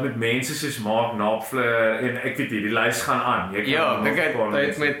producer wat met mense soos Mark Knopfler en ek weet nie, die lys gaan aan. Ja, ek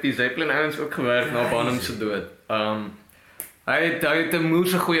het met die Zeppelin ouens ook gewerk na Bonham se dood. Hy het 'n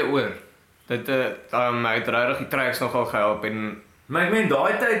moeëse goeie oor. Dit hy het regtig die tracks nogal gehelp en maar ek meen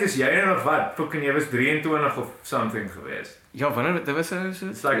daai tyd is jy nog wat? Fucking jy was 23 of something geweest. Ja, wanneer dit was so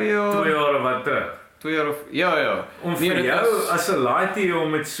it's like 2 jaar of wat terug. 2 jaar of ja. Om vir jou as 'n laaitie om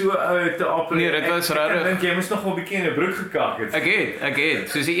met so oud te operate. Nee, dit was regtig. Ek dink jy moes nog 'n bietjie in 'n broek gekak het. Ek het.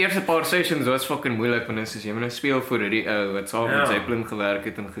 Soos die eerste paar sessions was fucking moeilik want soos jy moet nou speel vir hierdie ou wat saam met Zeppelin gewerk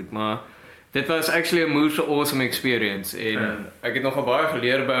het en goed, maar dit was actually 'n moeëse awesome experience en ek het nogal baie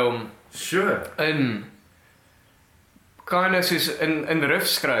geleer by hom. Sure. Kind of soos in riff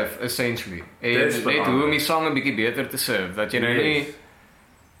skryf essentially. En net hoe om die sang 'n bietjie beter te serve, dat jy nou nie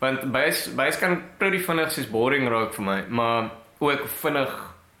want bass kan pretty vinnig soos boring raak vir my, maar ook vinnig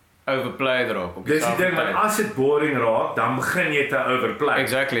overplayed raak op die dis die ding, want as dit boring raak, dan begin jy te overplay.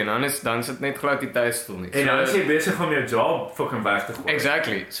 Exactly, en dan sit net glad die tuisstoel nie. En dan is jy besig om jou job fucking weg te gooi.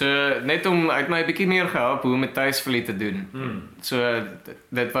 Exactly. So net om uit my 'n bietjie meer gehelp hoe om met tuisverlie te doen. So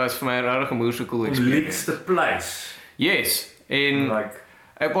dit was vir my 'n regtig moeëse cool experience. Om leaks te place. Yes. En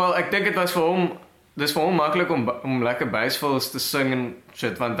ek dink dit was vir hom dis vir hom maklik om lekker bassfills te sing en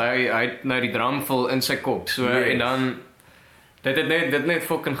shit, want hy het nou die drumfil in sy kop. So en dan dit het net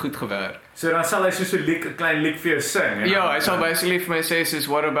fucking goed gewerk. So dan sal hy so 'n klein liek vir jou sing. Ja, hy sal basically vir my sê soos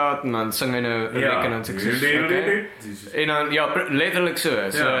what about en dan sing hy nou 'n liek en dan sê en dan ja, letterlik so.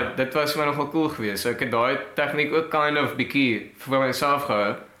 So dit was vir my nogal cool geweest. So ek het daai tegniek ook kind of bietjie vir myself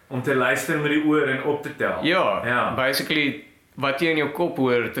gehou om te luister met die oor en op te tel. Ja. Basically wat jy in jou kop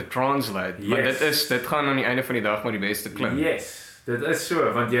hoor te translate. Maar dit gaan aan die einde van die dag maar die beste klink. Yes. Dit is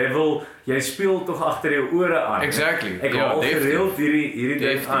so, want jy speel tog agter jou ore aan. Exactly. Ek al gereeld hierdie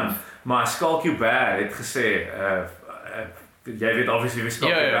ding aan. Maar Skalkie Bear het gesê, jy weet obviously wie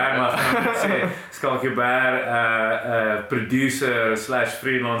Skalkie Bear maar sê Skalkie Bear producer /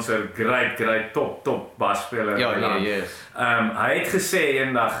 freelancer, great top basspeler. Hy het gesê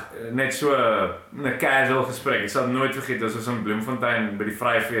eendag net so 'n casual gesprek. Ek sal nooit vergeet, ons was in Bloemfontein by die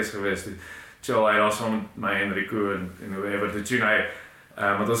Vryfees geweest. Chill, hy was saam met my en Rico en whoever te tune hy.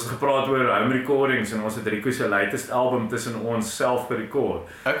 Want ons het gepraat oor home recordings en ons het Rico se latest album tussen ons self gerekord.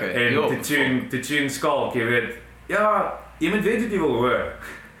 En te tune Skalk, jy weet. Ja, jy moet weet wat jy wil hoor.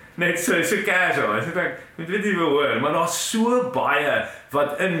 Net so casual. Ek dink, jy moet weet wat jy wil hoor, maar daar's so baie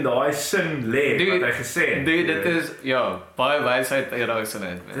wat in daai sin lê wat hy gesê het. Dit is baie wysheid in daai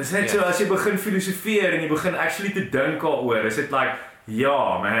sin. Dis net so as jy begin filosofeer en jy begin actually te dink daaroor, is dit like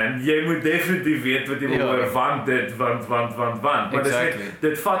ja man, jy moet definitief weet wat jy wil hoor, want dit, want. Maar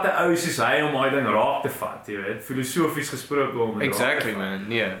dit vat 'n ou soos hy om daai ding raak te vat, jy weet, filosofies gesproke om. Exactly man,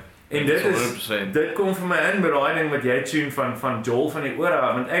 nee. En dit kom vir my in by daai ding wat jy tune van Joel van die ore,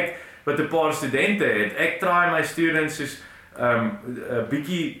 want ek wat 'n paar studente het, ek try my students soos 'n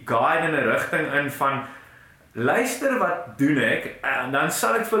bietjie guide in 'n rigting in van luister wat doen ek, en dan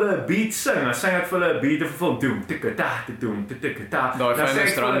sal ek vir hulle 'n beat sing, dan sing ek vir hulle 'n beat of van doom tikka-ta, doom tikka-ta. Daai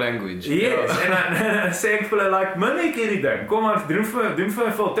fyn drum language. Yes, en dan sê ek vir hulle like minnie hierdie ding. Kom maar doen vir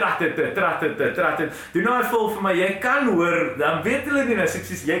my vol trat dit. Doen nou vol vir my. Jy kan hoor, dan weet hulle nie as ek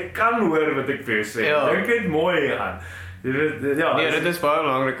sê jy kan hoor wat ek vir jou sê. Dink dit mooi aan. Ja, nee, dit is baie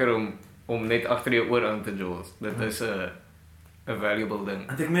belangriker om net agter jou oor aan te jol. Dit is 'n valuable ding.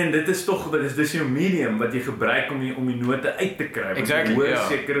 Want ek meen dit is tog dis jou medium wat jy gebruik om die note uit te kry. Exactly, jy hoor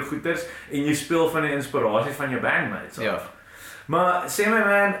sekere goeters en jy speel van die inspirasie van jou bandmates af. Ja. Maar sê my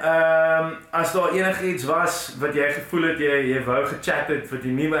man, as daar enigiets was wat jy gevoel het jy wou gechat het wat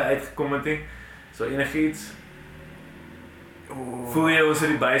jy nie by uitgekom het nie, so enigiets voel jy ons het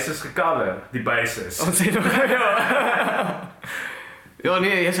die bassist gecover, die bassist. Ons het nog ja. Ja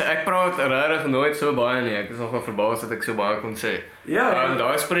nee, ek praat regtig nooit so baie nie. Ek is nogal verbaas dat ek so baie kon sê. Ja,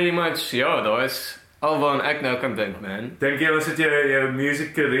 daar is pretty much, daar is alwaar ek nou kan dink, man. Dink jy ons het jou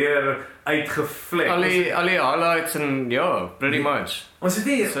music career uitgevlek? Al die highlights en pretty much. Ons het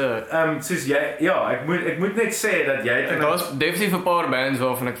nie soos jy, ek moet net sê dat jy daar's definitief 'n paar bands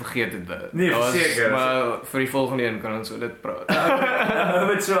waarvan ek vergeet het. Nee, verseker. Maar vir die volgende een kan ons so dit praat.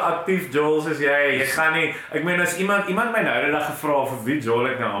 Nou met so aktief Joel soos jy gaan nie, ek meen as iemand my nou die dag gevra vir wie Joel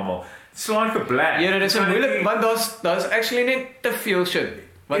ek nou almal, slaan vir black. Ja, dit is moeilik want daar's actually net te veel shit.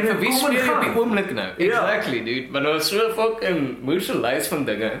 Want vir wie speel jy op die oomblik nou? Exactly, dude. Maar nou is so fucking moeilike lys van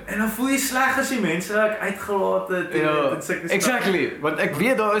dinge. En dan voel jy sleg as die mense uitgelaat het. Exactly. Want ek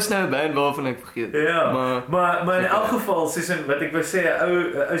weet daar is nou 'n band waarvan ek vergeet. Ja. Maar in elk geval, soos wat ek wil sê,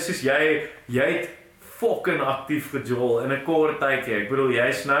 ou soos jy het fucking aktief gejol in 'n kort tydjie. Ek bedoel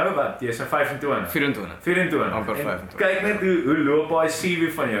jy's nou wat? Jy's 25. 24. Amper 25. Kyk net hoe loop daai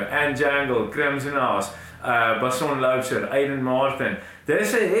CV van jou. Jangle, Crimsonhouse, Basson Laubscher, Aidan Martin.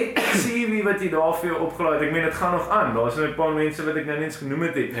 Dis 'n CV wat jy daar vir jou opgelaai het. Ek meen dit gaan nog aan. Daar's net 'n paar mense wat ek nou net genoem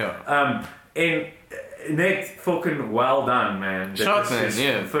het. En net fucking well done, man. Dit is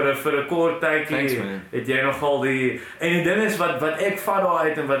vir 'n kort tydjie het jy nogal die en die ding is wat ek vat daar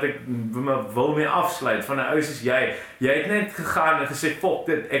uit en wat ek wil mee afsluit van 'n ou soos jy het net gegaan en gesê fuck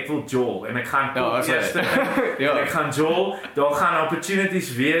dit, ek wil jol en ek gaan eers en ek gaan jol. Daar gaan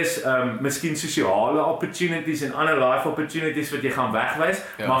opportunities wees, miskien sosiale opportunities en ander life opportunities wat jy gaan wegwys,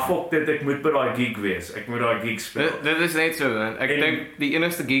 maar fuck dit, ek moet by daai gig wees. Ek moet daai gig speel. Dit is net so, man. Ek dink die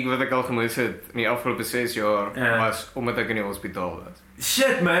enigste gig wat ek al gemis het in die afgelope 6 jaar was omdat ek in die hospitaal was.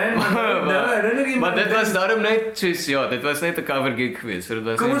 Shit man, maar dit was daarom net soos, dit was net 'n cover gig geweest.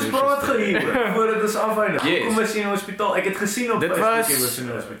 So kom ons praat hier voordat ons afeindig. Kom ons sien in die hospitaal. Ek het gesien op Facebook was in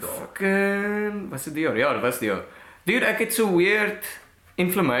die hospitaal. Was dit die jaar? Ja, dit was die jaar. Dude, ek het so weird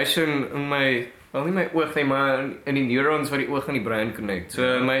inflammation in my, wel nie my oog nie, maar in die neurons wat die oog aan die brein connect.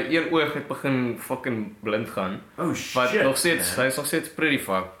 So my een oog het begin fucking blind gaan. Oh shit. Wat nog steeds, hy is nog steeds pretty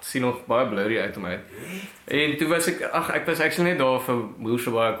fucked. Sien nog baie blurry uit om uit. En toe was ek was actually net daar vir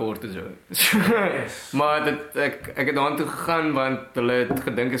moeë baie kort en so. Maar ek het daartoe toe gegaan want hulle het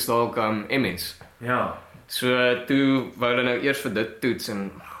gedink is dalk MS. Ja. So toe wou hulle nou eers vir dit toets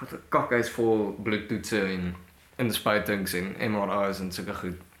en kakhuis vol bloedtoetse en inspuitings en MRI's en sulke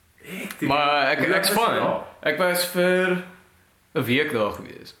goed. Maar ek's fine. Ek was vir 'n week daar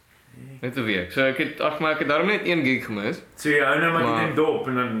gewees. Net 'n week. So ek het daarom net een gig gemis. So jy hou nou maar net dop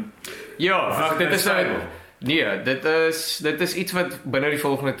en dan dit is nee, dit is iets wat binne die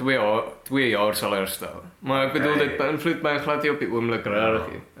volgende 2 jaar sal herstel. Maar ek bedoel dit beïnvloed my glad nie op die oomblik regtig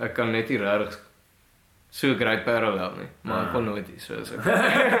nie. Ek kan net nie regtig so great parallel nie, maar ek kon nooit nie, so is ek.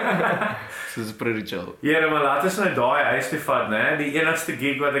 So is pretty chill. Ja, maar laat ons nou daai huis toe vat, né? Die enigste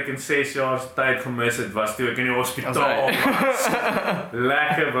gig wat ek in 6 jaar se tyd gemis het, was toe ek in die hospitaal was.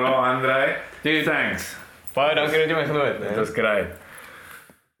 Lekker bro, Andre. Dude, thanks. Baie dankie dat jy my genooi het, né? Dit was great.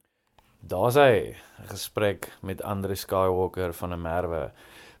 Daar's hy, 'n gesprek met Andre-skywalker van 'n Merwe.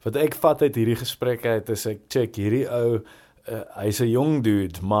 Wat ek vat uit hierdie gesprek uit is ek check hierdie ou hy's 'n jong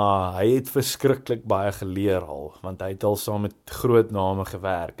dude, maar hy het verskriklik baie geleer al, want hy het al saam met groot name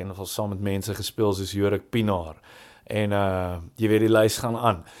gewerk en al saam met mense gespeel soos Jorik Pinaar. En jy weet die lys gaan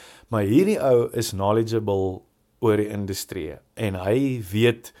aan. Maar hierdie ou is knowledgeable oor die industrie en hy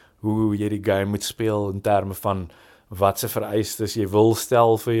weet hoe jy die game moet speel in terme van wat se vereistes jy wil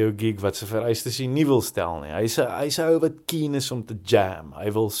stel vir jou gig, wat se vereistes jy nie wil stel nie. Hy's 'n ou wat keen is om te jam,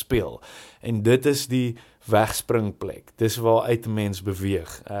 hy wil speel. En dit is die wegspringplek. Dis waar uit 'n mens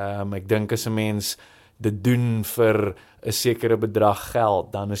beweeg. Ek dink as 'n mens dit doen vir 'n sekere bedrag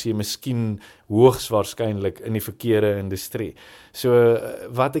geld, dan is jy miskien hoogs waarskynlik in die verkeerde industrie. So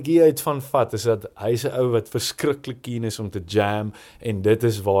wat ek hieruit van vat is dat hy's 'n ou wat verskriklik keen is om te jam en dit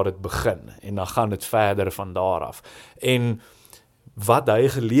is waar dit begin en dan gaan dit verder van daar af. En wat hy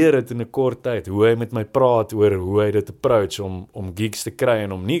geleer het in 'n kort tyd, hoe hy met my praat oor hoe hy dit approach om gigs te kry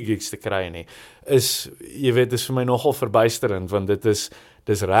en om nie gigs te kry nie, is, jy weet, is vir my nogal verbuisterend, want dis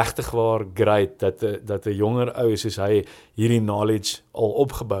regtig waar great dat 'n jonger ou soos hy hierdie knowledge al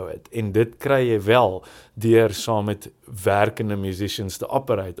opgebou het, en dit kry jy wel deur saam met werkende musicians te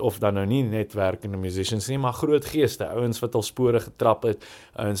operate, of dan nou nie net werkende musicians nie, maar groot geeste, ouens wat al spore getrap het,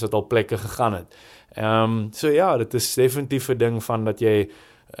 ouens wat al plekke gegaan het. So ja, dit is definitief 'n ding van dat jy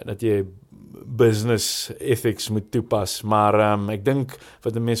business ethics moet toepas, maar ek dink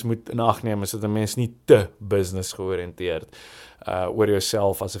wat 'n mens moet in ag neem is dat 'n mens nie te business georiënteerd oor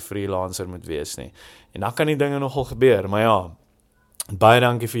jouself as 'n freelancer moet wees nie. En dan kan die dinge nogal gebeur, maar ja, baie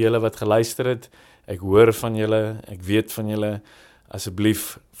dankie vir julle wat geluister het. Ek hoor van julle, ek weet van julle.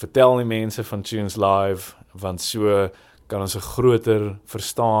 Asseblief vertel die mense van Tunes Live, want so kan ons 'n groter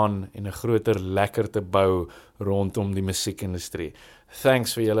verstaan en 'n groter lekkerte bou rondom die musiekindustrie.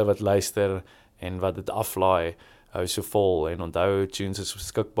 Thanks vir julle wat luister en wat dit aflaai. Hou so vol en onthou, Tunes is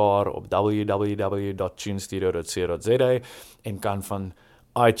beskikbaar op www.tunestudio.co.za en kan van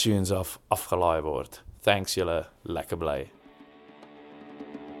iTunes af afgelaai word. Thanks julle, lekker bly.